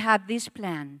 And she had this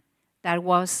plan that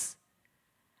was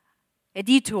a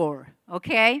detour,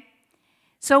 okay?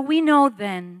 So we know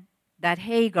then that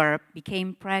Hagar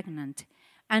became pregnant.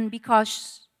 And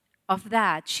because of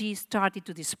that, she started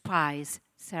to despise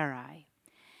Sarai.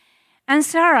 And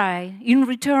Sarai, in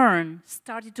return,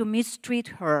 started to mistreat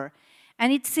her.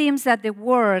 And it seems that the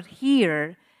word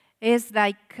here is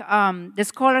the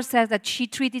scholar says that she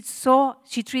treated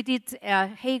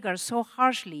Hagar so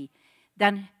harshly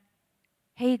that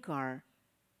Hagar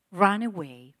ran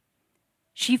away.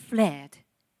 She fled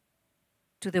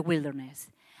to the wilderness.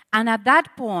 And at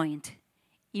that point,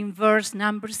 in verse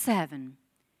number 7,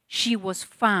 she was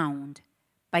found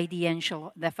by the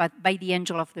angel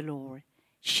of the Lord.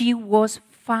 She was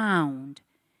found.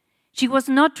 She was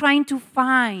not trying to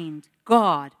find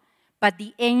God, but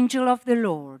the angel of the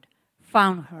Lord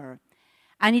found her.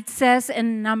 And it says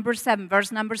in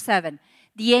verse number 7,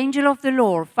 the angel of the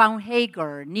Lord found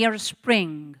Hagar near a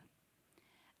spring.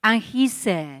 And he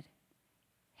said,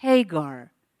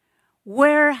 Hagar,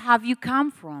 where have you come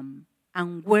from,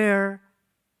 and where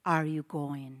are you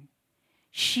going?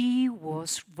 She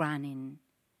was running.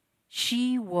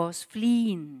 She was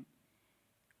fleeing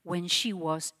when she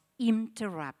was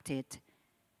interrupted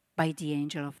by the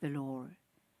angel of the Lord.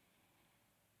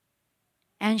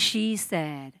 And she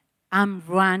said, I'm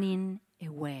running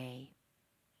away.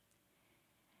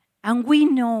 And we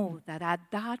know that at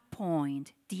that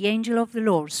point, the angel of the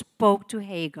Lord spoke to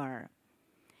Hagar.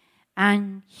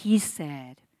 And he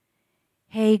said,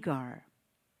 Hagar,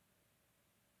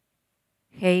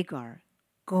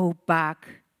 go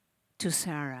back to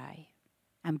Sarai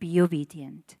and be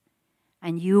obedient.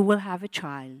 And you will have a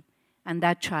child, and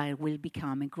that child will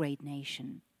become a great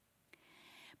nation.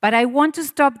 But I want to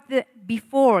stop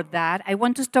before that. I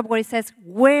want to stop where it says,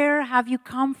 where have you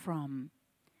come from?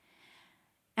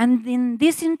 And in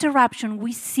this interruption,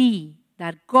 we see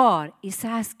that God is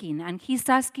asking, and He's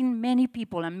asking many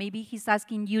people, and maybe He's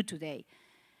asking you today,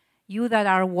 you that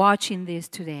are watching this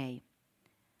today,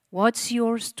 what's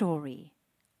your story?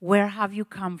 Where have you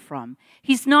come from?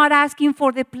 He's not asking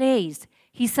for the place.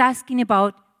 He's asking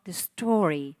about the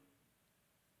story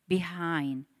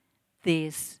behind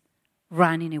this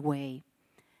running away.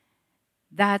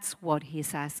 That's what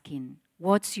He's asking.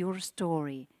 What's your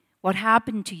story? What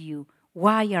happened to you?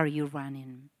 Why are you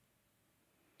running?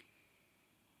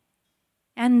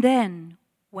 And then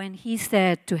when He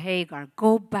said to Hagar,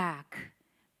 go back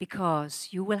because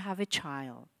you will have a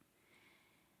child.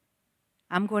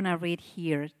 I'm going to read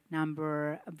here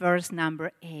verse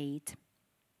number 8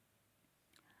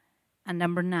 and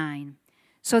number 9.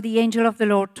 So the angel of the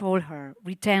Lord told her,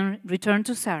 return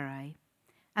to Sarai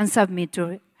and submit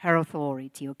to her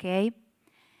authority, okay?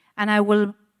 And I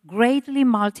will greatly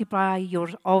multiply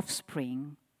your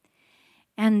offspring.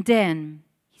 And then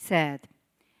he said,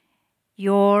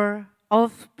 your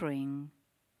offspring,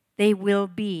 they will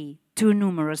be too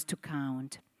numerous to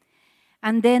count.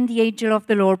 And then the angel of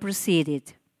the Lord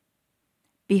proceeded,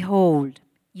 behold,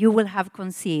 you have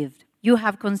conceived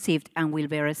and will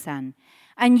bear a son,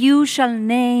 and you shall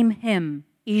name him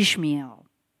Ishmael,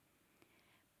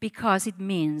 because it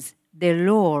means the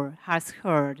Lord has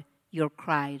heard your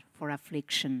cry for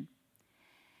affliction.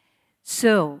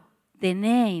 So the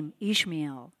name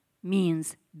Ishmael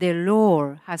means the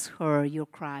Lord has heard your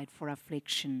cry for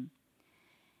affliction.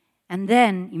 And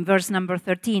then in verse number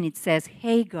 13 it says,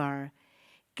 Hagar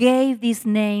gave this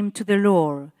name to the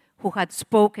Lord who had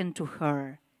spoken to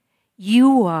her.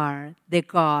 You are the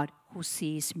God who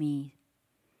sees me.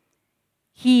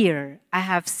 Here I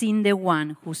have seen the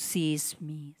one who sees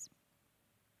me.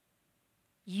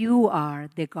 You are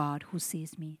the God who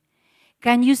sees me.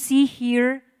 Can you see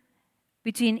here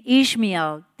between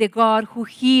Ishmael, the God who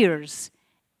hears,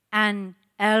 and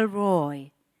El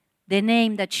Roi, the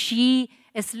name that she,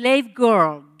 a slave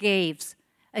girl, gave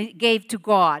to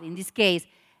God, in this case,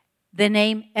 the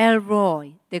name El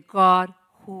Roi, the God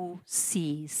who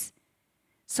sees.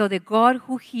 So the God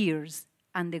who hears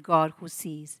and the God who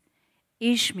sees,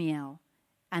 Ishmael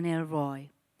and El Roi.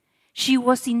 She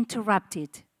was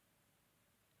interrupted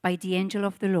by the angel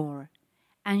of the Lord,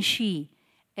 and she,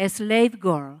 a slave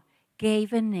girl,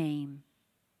 gave a name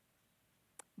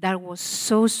that was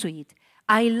so sweet.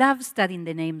 I love studying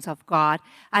the names of God.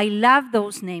 I love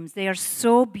those names. They are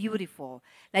so beautiful.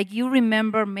 Like you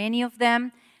remember many of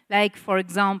them, like for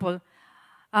example,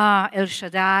 El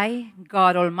Shaddai,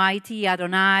 God Almighty,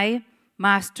 Adonai,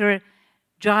 Master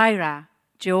Jireh,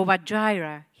 Jehovah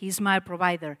Jireh, He's my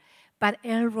provider. But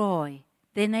El Roi,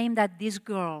 the name that this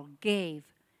girl gave,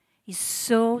 is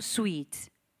so sweet.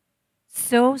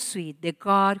 So sweet, the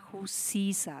God who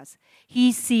sees us.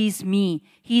 He sees me.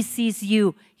 He sees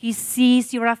you. He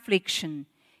sees your affliction.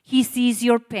 He sees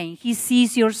your pain. He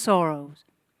sees your sorrows.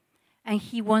 And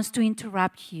He wants to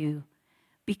interrupt you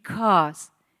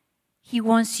because He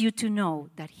wants you to know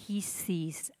that He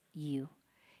sees you.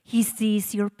 He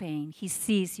sees your pain. He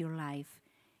sees your life.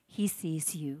 He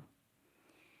sees you.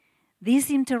 This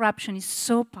interruption is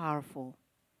so powerful.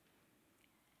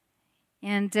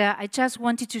 And I just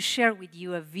wanted to share with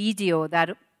you a video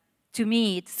that, to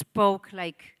me, it spoke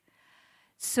like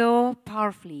so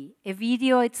powerfully. A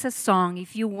video, it's a song.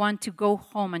 If you want to go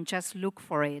home and just look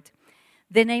for it.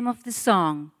 The name of the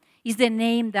song is the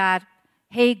name that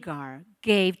Hagar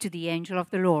gave to the angel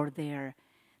of the Lord there.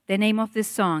 The name of the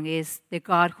song is The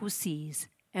God Who Sees,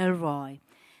 El Roi.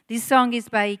 This song is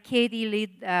by Katie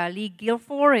Lee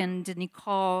Guilford and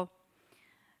Nicole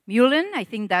Mullen. I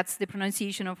think that's the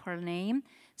pronunciation of her name.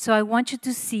 So I want you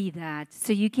to see that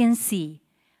so you can see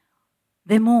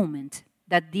the moment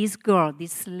that this girl,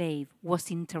 this slave, was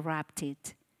interrupted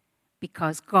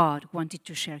because God wanted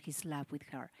to share His love with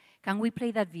her. Can we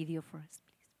play that video for us,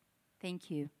 please?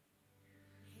 Thank you.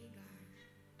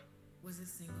 Hagar was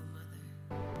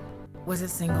a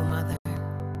single mother.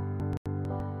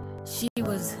 She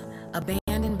was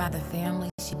abandoned by the family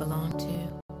she belonged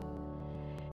to.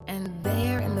 And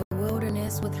there in the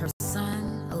wilderness with her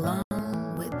son,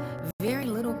 alone, with very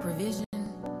little provision,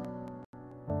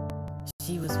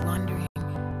 she was wondering.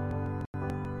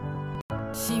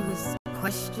 She was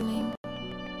questioning.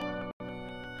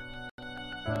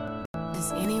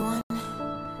 Does anyone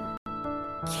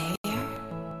care?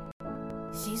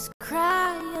 She's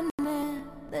crying in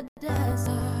the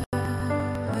desert.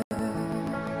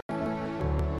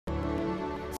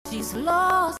 She's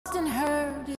lost in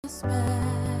her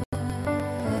despair.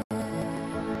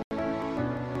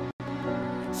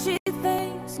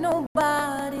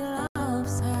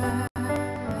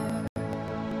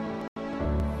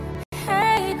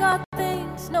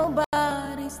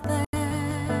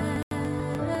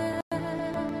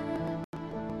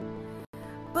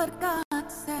 but God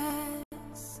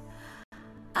says,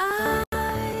 I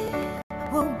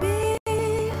will be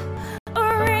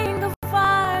a ring of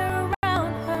fire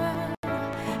around her,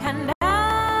 and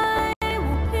I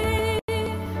will be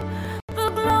the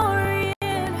glory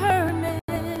in her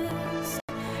midst,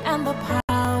 and the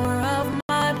power of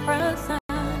my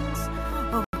presence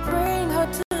will bring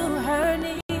her to her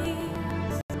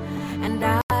knees, and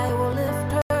I will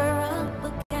lift her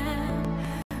up again,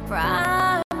 for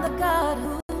I'm the God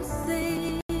who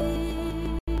sees.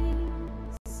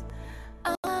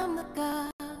 I'm the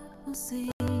God who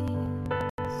sees.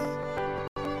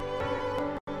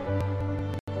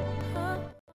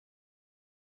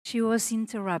 She was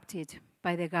interrupted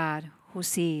by the God who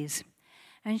sees.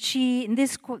 And she, in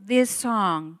this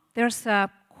song, there's a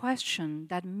question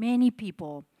that many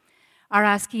people are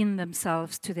asking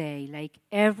themselves today, like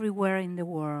everywhere in the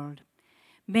world.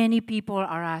 Many people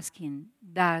are asking,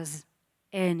 does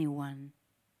anyone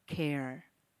care?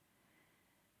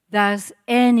 Does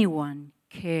anyone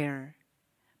care?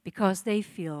 Because they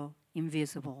feel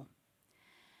invisible.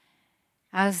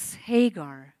 As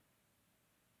Hagar,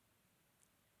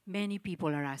 many people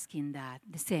are asking that,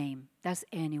 the same. Does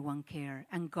anyone care?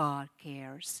 And God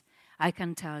cares. I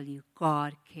can tell you,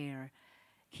 God cares.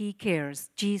 He cares.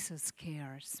 Jesus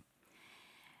cares.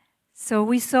 So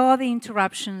we saw the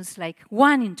interruptions, like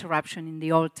one interruption in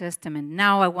the Old Testament.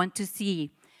 Now I want to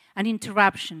see an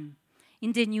interruption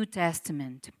in the New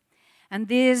Testament. And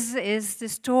this is the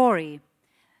story.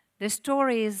 The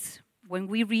story is when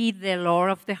we read the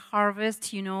Lord of the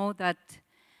Harvest, you know that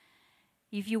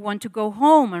if you want to go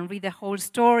home and read the whole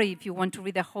story, if you want to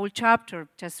read the whole chapter,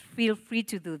 just feel free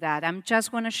to do that. I'm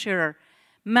just going to share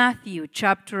Matthew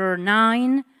chapter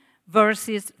 9,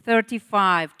 verses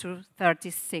 35 to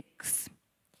 36.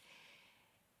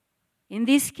 In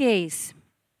this case,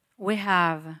 we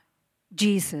have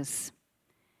Jesus.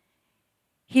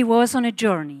 He was on a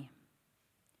journey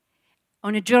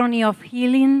of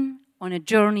healing, on a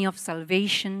journey of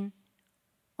salvation,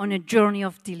 on a journey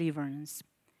of deliverance.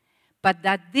 But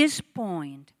at this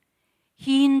point,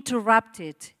 he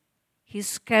interrupted his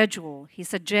schedule,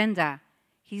 his agenda,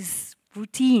 his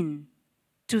routine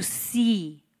to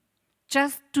see,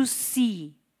 just to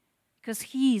see, because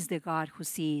he is the God who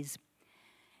sees.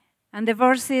 And the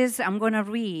verses I'm going to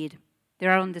read,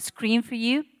 they're on the screen for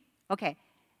you. Okay,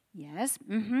 yes.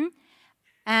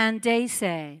 And they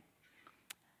say,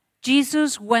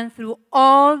 Jesus went through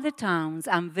all the towns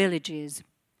and villages,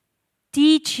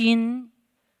 teaching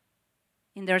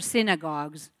in their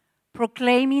synagogues,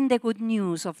 proclaiming the good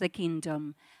news of the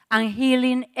kingdom and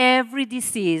healing every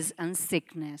disease and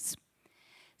sickness.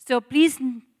 So please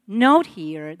note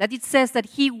here that it says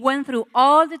that he went through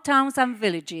all the towns and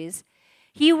villages.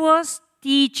 He was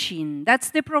teaching. That's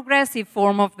the progressive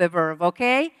form of the verb,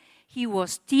 okay? He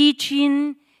was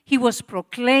teaching, he was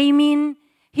proclaiming,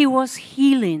 he was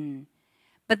healing.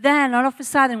 But then all of a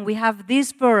sudden we have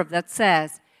this verb that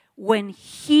says, when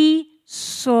he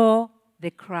saw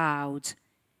the crowds,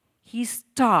 he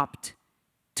stopped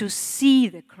to see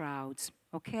the crowds,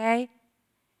 okay?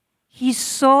 He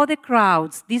saw the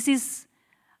crowds. This is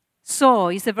saw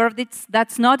is a verb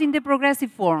that's not in the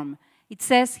progressive form. It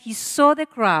says he saw the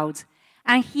crowds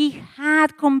and he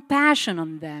had compassion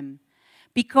on them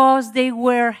because they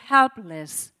were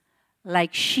helpless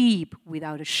like sheep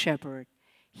without a shepherd.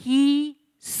 He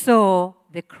saw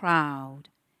the crowd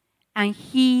and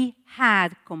he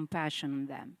had compassion on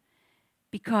them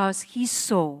because he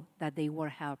saw that they were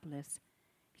helpless,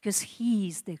 because he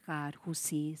is the God who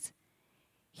sees.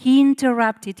 He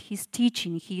interrupted his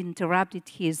teaching, he interrupted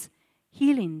his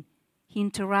healing, he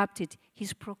interrupted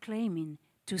his proclaiming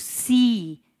to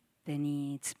see the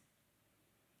needs.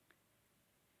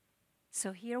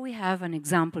 So here we have an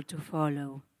example to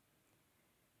follow.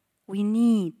 We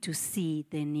need to see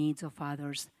the needs of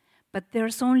others, but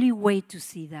there's only way to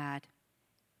see that.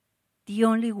 The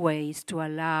only way is to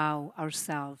allow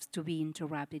ourselves to be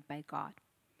interrupted by God.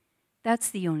 That's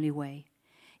the only way.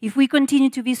 If we continue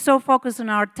to be so focused on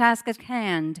our task at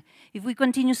hand, if we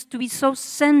continue to be so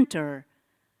centered,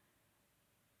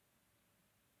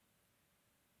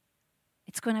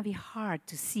 it's going to be hard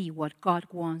to see what God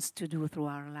wants to do through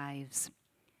our lives.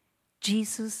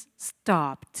 Jesus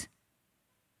stopped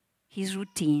his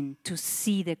routine to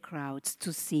see the crowds,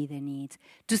 to see the needs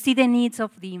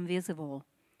of the invisible,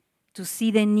 to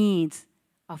see the needs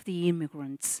of the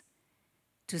immigrants,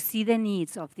 to see the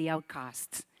needs of the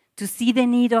outcasts, to see the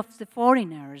need of the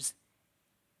foreigners.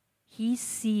 He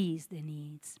sees the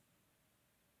needs.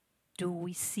 Do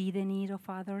we see the need of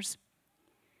others?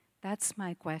 That's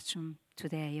my question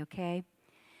today, okay?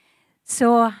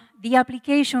 So the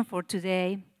application for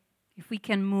today, if we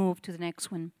can move to the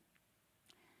next one.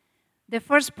 The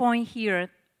first point here,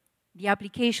 the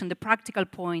application, the practical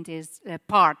point is,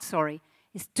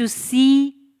 is to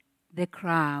see the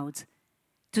crowds,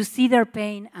 to see their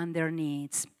pain and their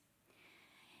needs.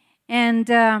 And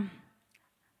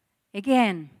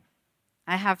again,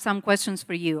 I have some questions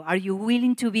for you. Are you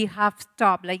willing to be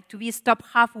stopped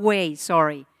halfway,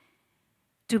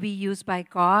 to be used by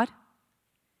God?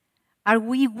 Are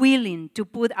we willing to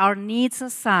put our needs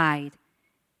aside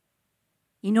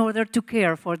in order to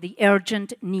care for the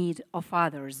urgent need of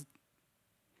others?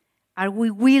 Are we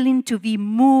willing to be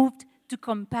moved to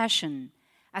compassion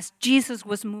as Jesus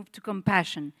was moved to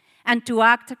compassion and to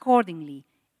act accordingly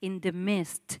in the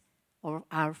midst of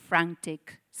our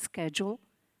frantic schedule?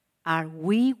 Are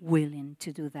we willing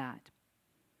to do that?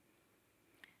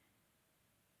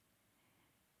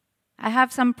 I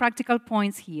have some practical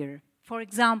points here. For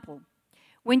example,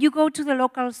 when you go to the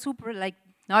local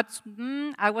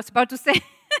I was about to say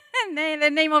the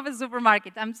name of a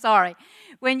supermarket, I'm sorry.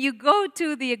 When you go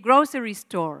to the grocery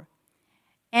store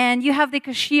and you have the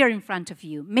cashier in front of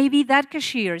you, maybe that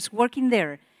cashier is working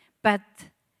there, but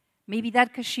maybe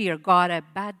that cashier got a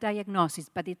bad diagnosis,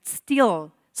 but it's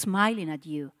still smiling at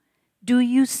you. Do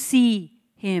you see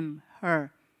him,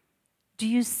 her? Do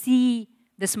you see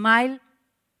the smile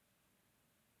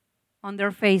on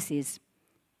their faces?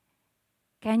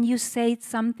 Can you say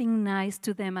something nice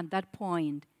to them at that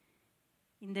point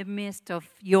in the midst of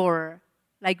your,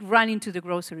 running to the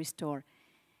grocery store?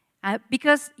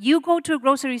 Because you go to a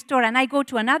grocery store and I go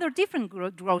to another different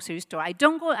grocery store. I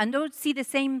don't see the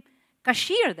same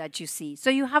cashier that you see.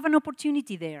 So you have an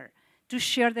opportunity there to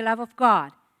share the love of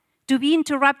God, to be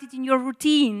interrupted in your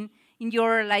routine, in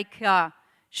your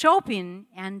shopping,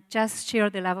 and just share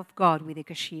the love of God with the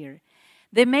cashier.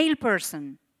 The mail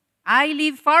person. I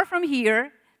live far from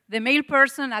here. The mail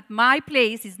person at my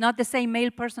place is not the same mail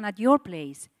person at your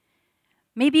place.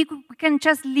 Maybe we can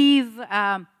just leave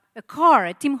a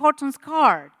Tim Hortons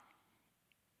card,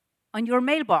 on your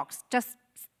mailbox. Just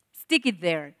stick it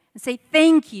there and say,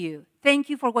 thank you. Thank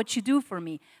you for what you do for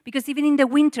me. Because even in the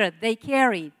winter, they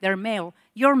carry their mail,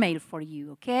 your mail for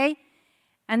you, okay?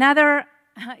 Another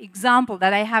example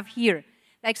that I have here.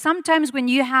 Sometimes when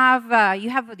you have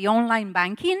the online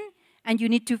banking, and you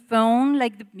need to phone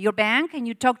your bank and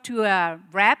you talk to a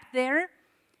rep there,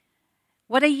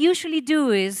 what I usually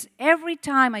do is every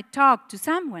time I talk to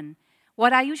someone,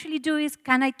 what I usually do is,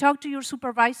 can I talk to your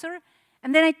supervisor?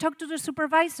 And then I talk to the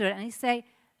supervisor and I say,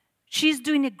 she's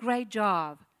doing a great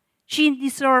job. She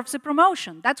deserves a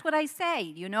promotion. That's what I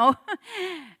say,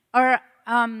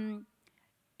 And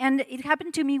it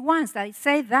happened to me once that I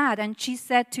said that and she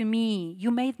said to me,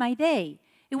 you made my day.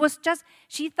 It was just,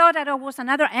 she thought that I was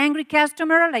another angry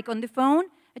customer, on the phone.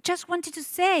 I just wanted to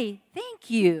say, thank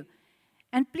you.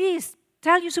 And please,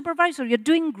 tell your supervisor, you're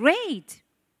doing great.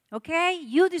 Okay?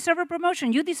 You deserve a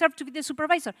promotion. You deserve to be the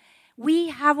supervisor. We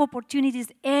have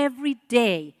opportunities every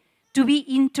day to be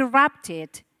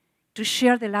interrupted to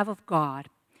share the love of God.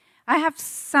 I have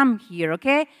some here,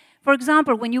 okay? For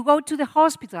example, when you go to the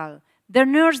hospital, the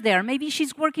nurse there, maybe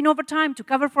she's working overtime to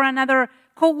cover for another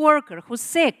co-worker who's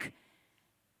sick.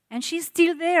 And she's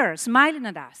still there, smiling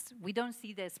at us. We don't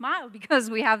see the smile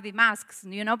because we have the masks,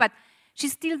 but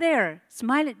she's still there,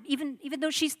 smiling, even though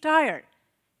she's tired.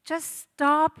 Just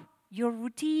stop your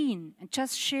routine and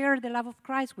just share the love of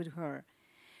Christ with her.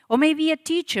 Or maybe a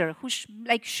teacher who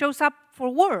shows up for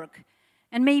work,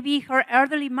 and maybe her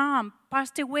elderly mom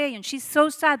passed away, and she's so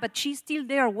sad, but she's still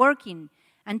there working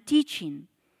and teaching.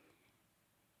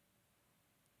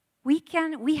 We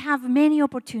have many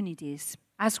opportunities.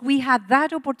 As we had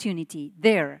that opportunity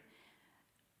there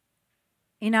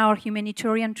in our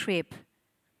humanitarian trip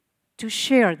to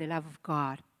share the love of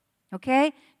God,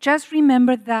 okay? Just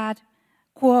remember that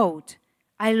quote,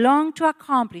 I long to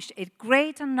accomplish a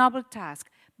great and noble task,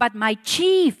 but my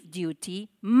chief duty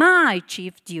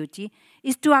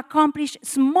is to accomplish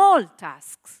small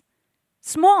tasks.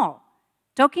 Small.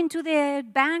 Talking to the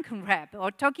bank rep or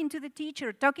talking to the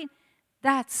teacher,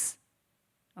 that's,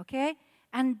 okay?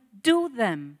 And do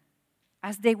them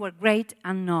as they were great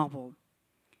and noble.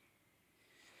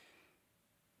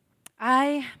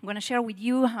 I'm going to share with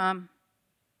you, I'm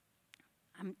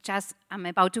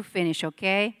about to finish,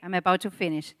 okay? I'm about to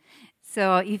finish.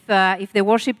 So if the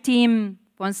worship team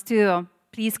wants to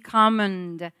please come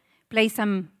and play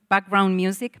some background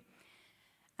music.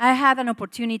 I had an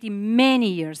opportunity many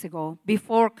years ago,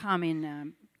 before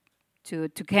coming to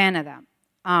Canada.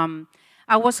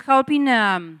 I was helping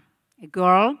a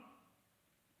girl,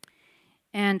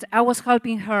 and I was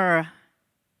helping her,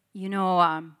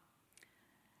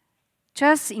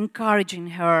 just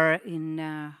encouraging her in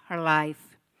her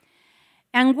life.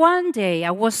 And one day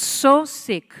I was so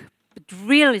sick, but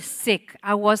really sick.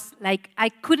 I was like, I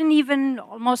couldn't even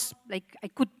I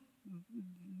could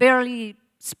barely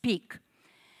speak.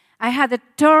 I had a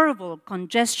terrible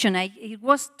congestion. It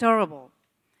was terrible.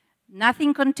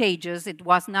 Nothing contagious. It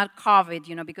was not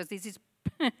COVID, because this is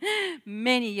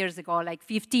many years ago, like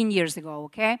 15 years ago,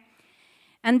 okay?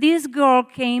 And this girl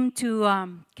came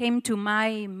to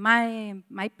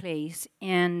my place,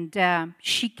 and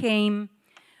she came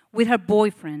with her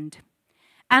boyfriend.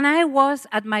 And I was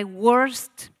at my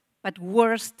worst,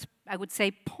 I would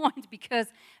say, point, because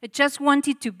I just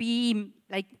wanted to be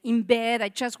like in bed. I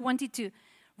just wanted to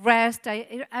rest.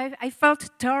 I felt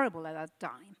terrible at that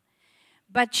time.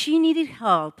 But she needed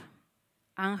help,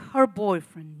 and her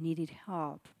boyfriend needed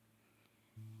help.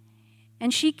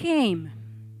 And she came,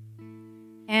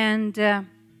 and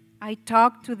I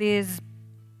talked to this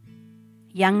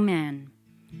young man.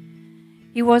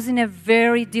 He was in a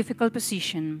very difficult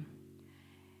position.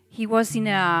 He was in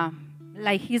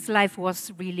his life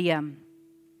was really a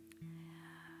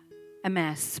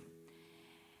mess.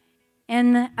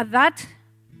 And at that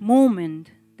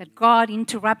moment that God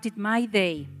interrupted my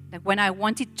day, that when I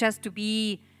wanted just to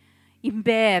be in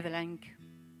bed,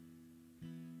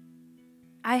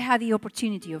 I had the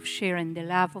opportunity of sharing the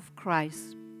love of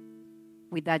Christ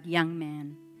with that young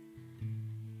man.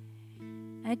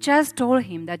 I just told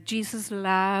him that Jesus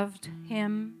loved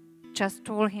him, just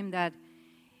told him that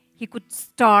he could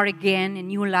start again a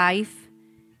new life,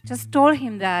 just told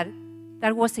him that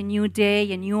that was a new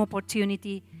day, a new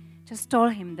opportunity, just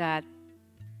told him that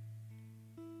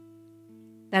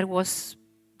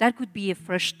that could be a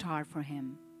fresh start for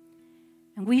him.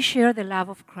 And we share the love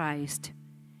of Christ.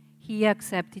 He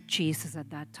accepted Jesus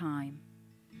at that time.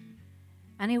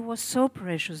 And it was so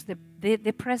precious.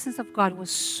 The presence of God was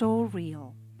so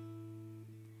real.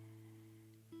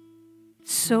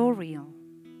 So real.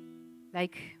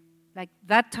 Like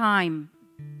that time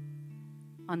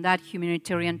on that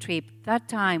humanitarian trip, that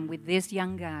time with this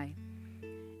young guy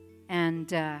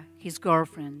and his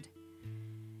girlfriend.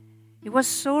 It was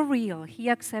so real. He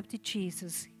accepted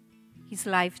Jesus. His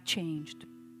life changed.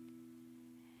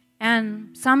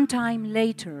 And sometime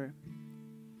later,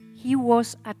 he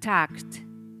was attacked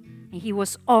and he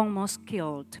was almost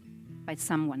killed by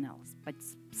someone else, by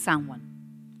someone.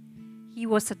 He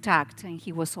was attacked and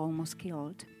he was almost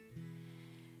killed.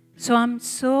 So I'm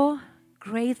so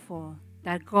grateful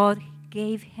that God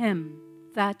gave him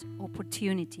that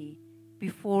opportunity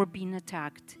before being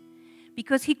attacked,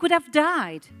 because he could have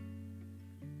died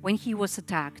when he was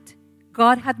attacked.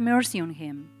 God had mercy on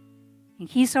him, and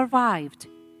he survived.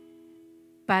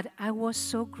 But I was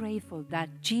so grateful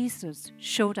that Jesus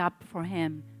showed up for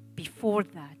him before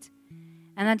that,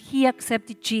 and that he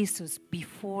accepted Jesus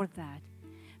before that.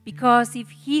 Because if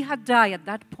he had died at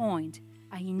that point,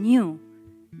 I knew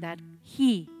that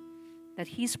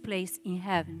his place in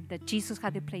heaven, that Jesus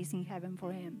had a place in heaven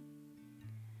for him.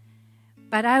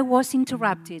 But I was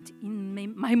interrupted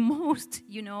in my most,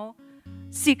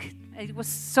 sick. I was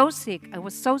so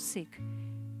sick.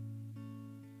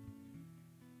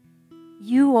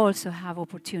 You also have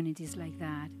opportunities like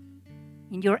that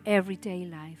in your everyday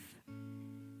life.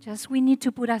 Just we need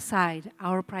to put aside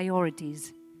our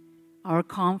priorities, our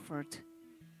comfort,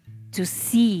 to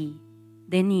see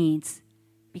the needs,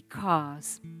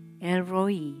 because El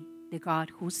Roi, the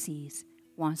God who sees,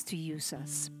 wants to use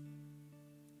us.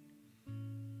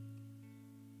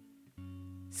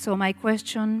 So my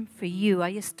question for you,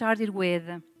 I started with,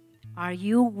 are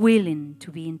you willing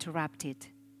to be interrupted?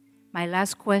 My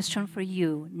last question for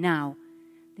you now,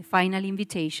 the final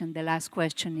invitation, the last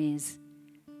question is,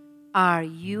 are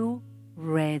you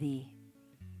ready?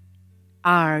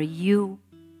 Are you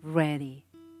ready?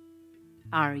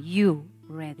 Are you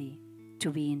ready to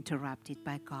be interrupted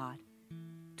by God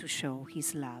to show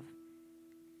His love?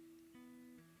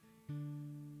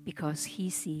 Because He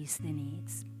sees the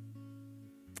needs.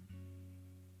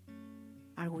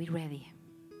 Are we ready?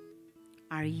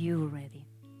 Are you ready?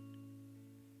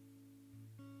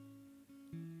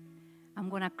 I'm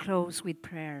going to close with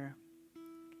prayer.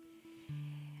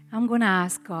 I'm going to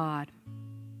ask God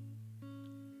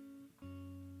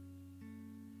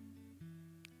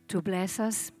to bless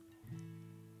us.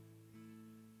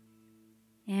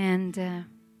 And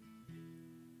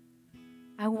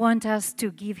I want us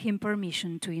to give Him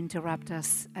permission to interrupt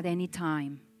us at any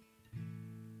time.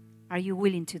 Are you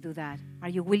willing to do that? Are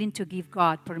you willing to give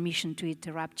God permission to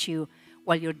interrupt you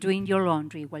while you're doing your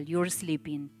laundry, while you're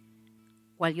sleeping,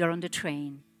 while you're on the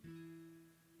train?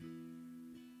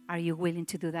 Are you willing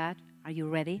to do that? Are you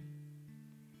ready?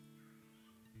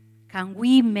 can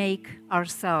we make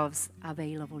ourselves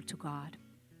available to God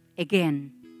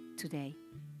again today?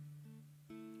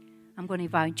 I'm going to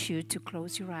invite you to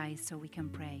close your eyes so we can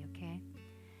pray, okay?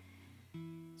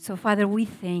 So, Father, we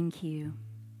thank you.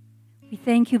 We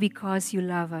thank you because you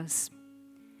love us.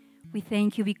 We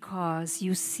thank you because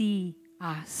you see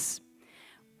us.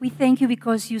 We thank you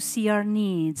because you see our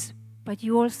needs, but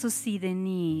you also see the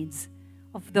needs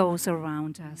of those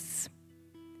around us.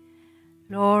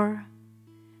 Lord,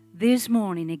 this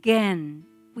morning, again,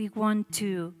 we want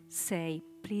to say,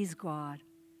 please, God,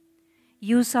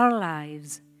 use our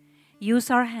lives,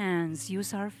 use our hands,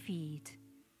 use our feet.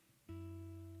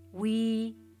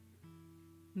 We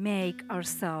make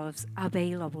ourselves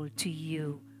available to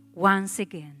you once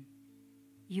again.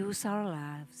 Use our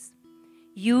lives.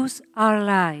 Use our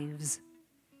lives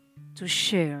to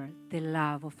share the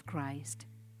love of Christ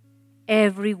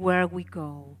everywhere we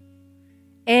go,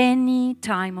 any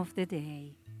time of the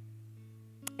day,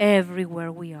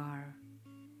 everywhere we are.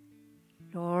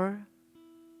 Lord,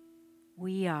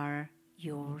 we are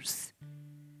yours.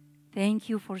 Thank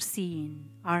you for seeing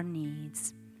our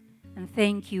needs, and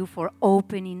thank you for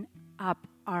opening up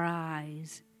our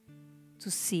eyes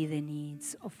to see the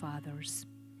needs of others.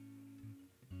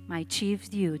 My chief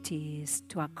duty is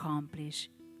to accomplish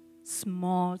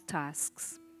small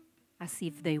tasks as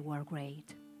if they were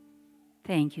great.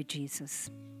 Thank you, Jesus.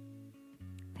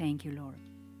 Thank you, Lord.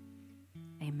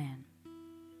 Amen.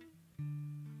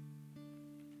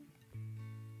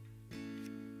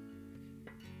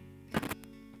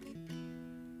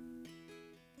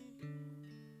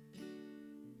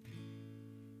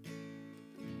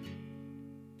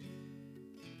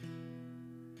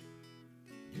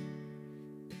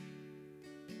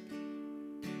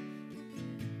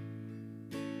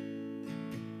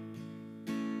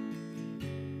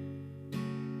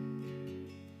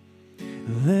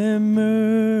 Let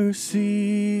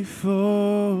mercy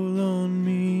fall on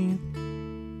me,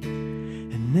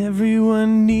 and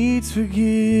everyone needs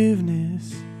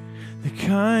forgiveness, the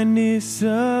kindness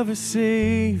of a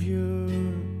Savior,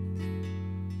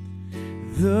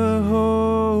 the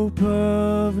hope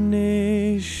of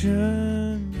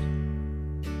nations.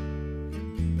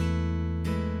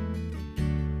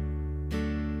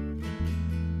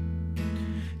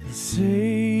 And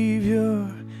Savior,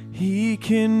 He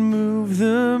can move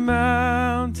the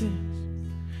mountains.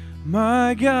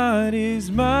 My God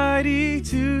is mighty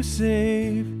to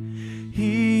save.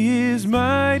 He is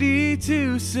mighty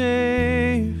to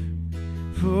save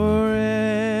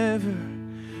forever.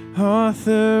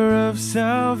 Author of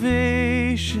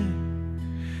salvation,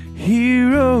 He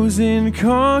rose and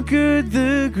conquered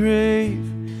the grave.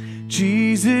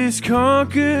 Jesus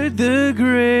conquered the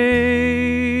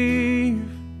grave.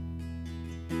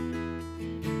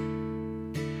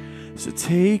 So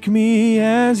take me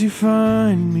as you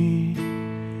find me,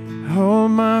 all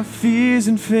my fears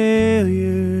and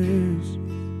failures.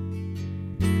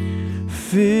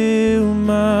 Fill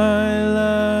my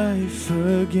life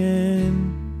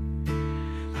again.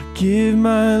 I give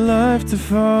my life to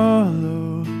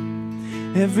follow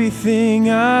everything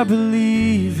I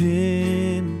believe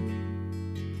in.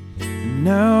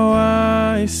 Now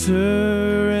I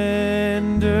surrender.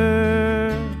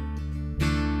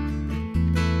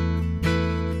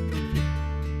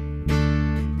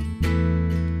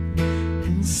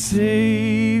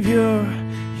 Savior,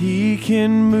 He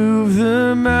can move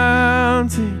the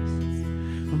mountains.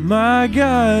 My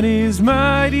God is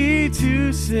mighty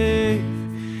to save.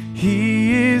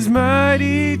 He is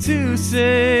mighty to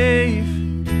save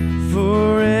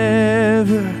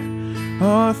forever.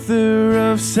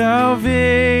 Author of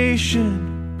salvation,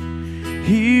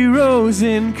 He rose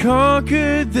and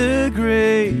conquered the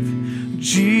grave.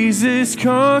 Jesus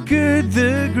conquered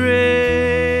the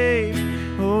grave.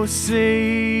 Oh,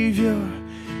 Savior,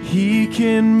 He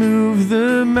can move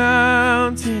the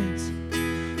mountains.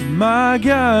 My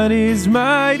God is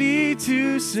mighty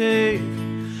to save.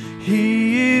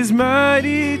 He is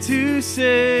mighty to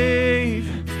save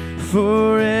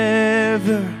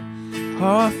forever.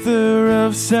 Author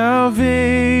of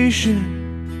salvation,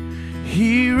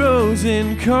 He rose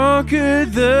and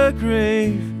conquered the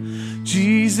grave.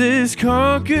 Jesus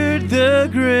conquered the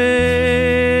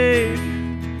grave.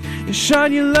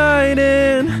 Shine your light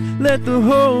and let the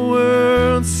whole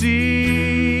world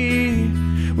see.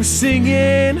 We're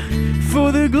singing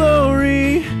for the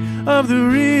glory of the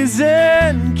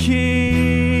risen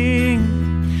King.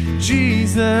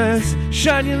 Jesus,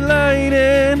 shine your light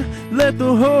and let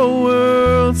the whole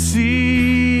world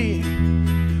see.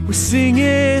 We're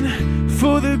singing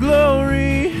for the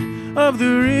glory of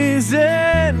the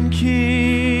risen King.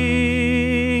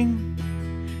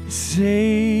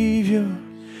 Savior,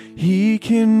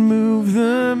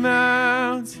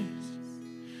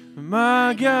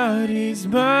 Our God is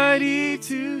mighty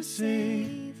to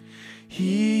save.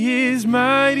 He is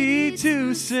mighty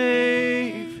to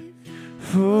save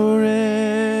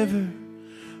forever.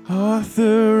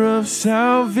 Author of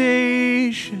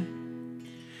salvation,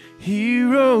 He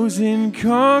rose and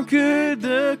conquered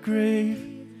the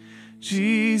grave.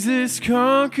 Jesus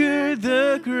conquered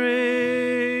the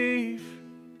grave.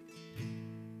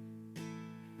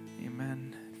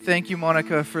 Amen. Thank you,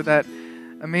 Monica, for that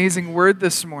amazing word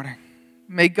this morning.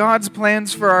 May God's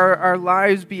plans for our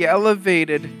lives be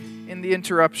elevated in the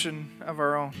interruption of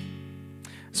our own.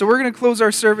 So we're going to close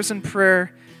our service in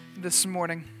prayer this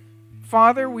morning.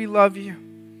 Father, we love you,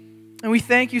 and we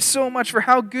thank you so much for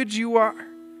how good you are.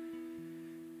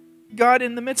 God,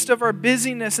 in the midst of our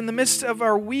busyness, in the midst of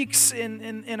our weeks,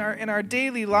 in our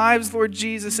daily lives, Lord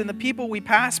Jesus, and the people we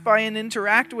pass by and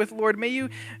interact with, Lord, may you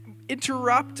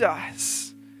interrupt us,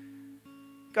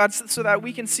 God, so that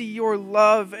we can see your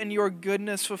love and your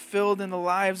goodness fulfilled in the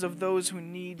lives of those who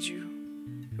need you,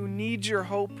 who need your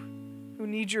hope, who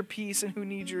need your peace, and who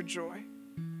need your joy.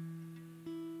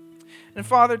 And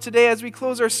Father, today as we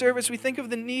close our service, we think of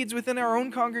the needs within our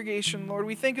own congregation, Lord.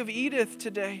 We think of Edith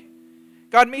today.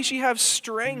 God, may she have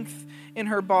strength in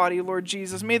her body, Lord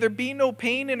Jesus. May there be no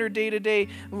pain in her day-to-day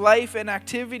life and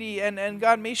activity. And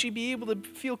God, may she be able to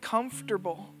feel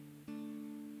comfortable.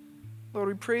 Lord,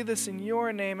 we pray this in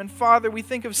your name. And Father, we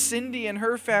think of Cindy and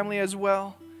her family as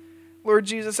well. Lord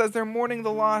Jesus, as they're mourning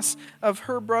the loss of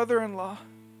her brother-in-law.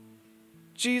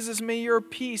 Jesus, may your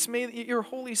peace, may your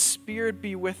Holy Spirit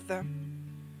be with them.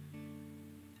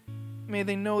 May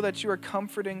they know that you are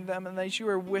comforting them and that you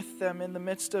are with them in the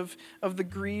midst of the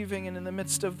grieving and in the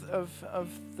midst of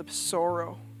the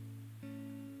sorrow.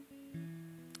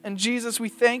 And Jesus, we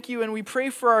thank you and we pray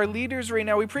for our leaders right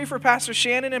now. We pray for Pastor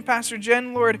Shannon and Pastor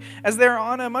Jen, Lord, as they're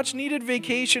on a much needed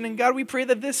vacation. And God, we pray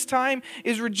that this time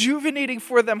is rejuvenating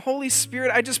for them. Holy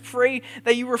Spirit, I just pray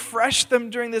that you refresh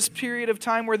them during this period of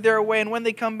time where they're away. And when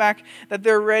they come back, that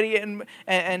they're ready and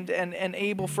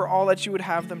able for all that you would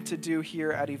have them to do here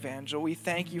at Evangel. We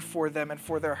thank you for them and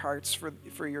for their hearts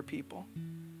for your people.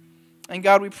 And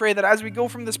God, we pray that as we go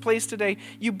from this place today,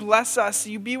 you bless us,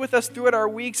 you be with us throughout our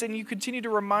weeks, and you continue to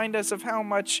remind us of how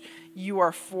much you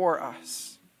are for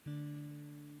us.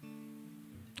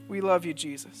 We love you,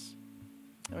 Jesus.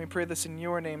 And we pray this in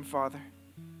your name, Father.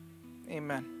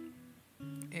 Amen.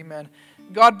 Amen.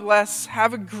 God bless.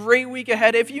 Have a great week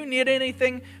ahead. If you need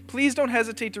anything, please don't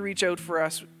hesitate to reach out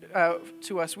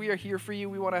to us. We are here for you.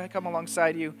 We want to come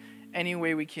alongside you any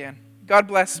way we can. God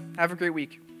bless. Have a great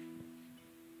week.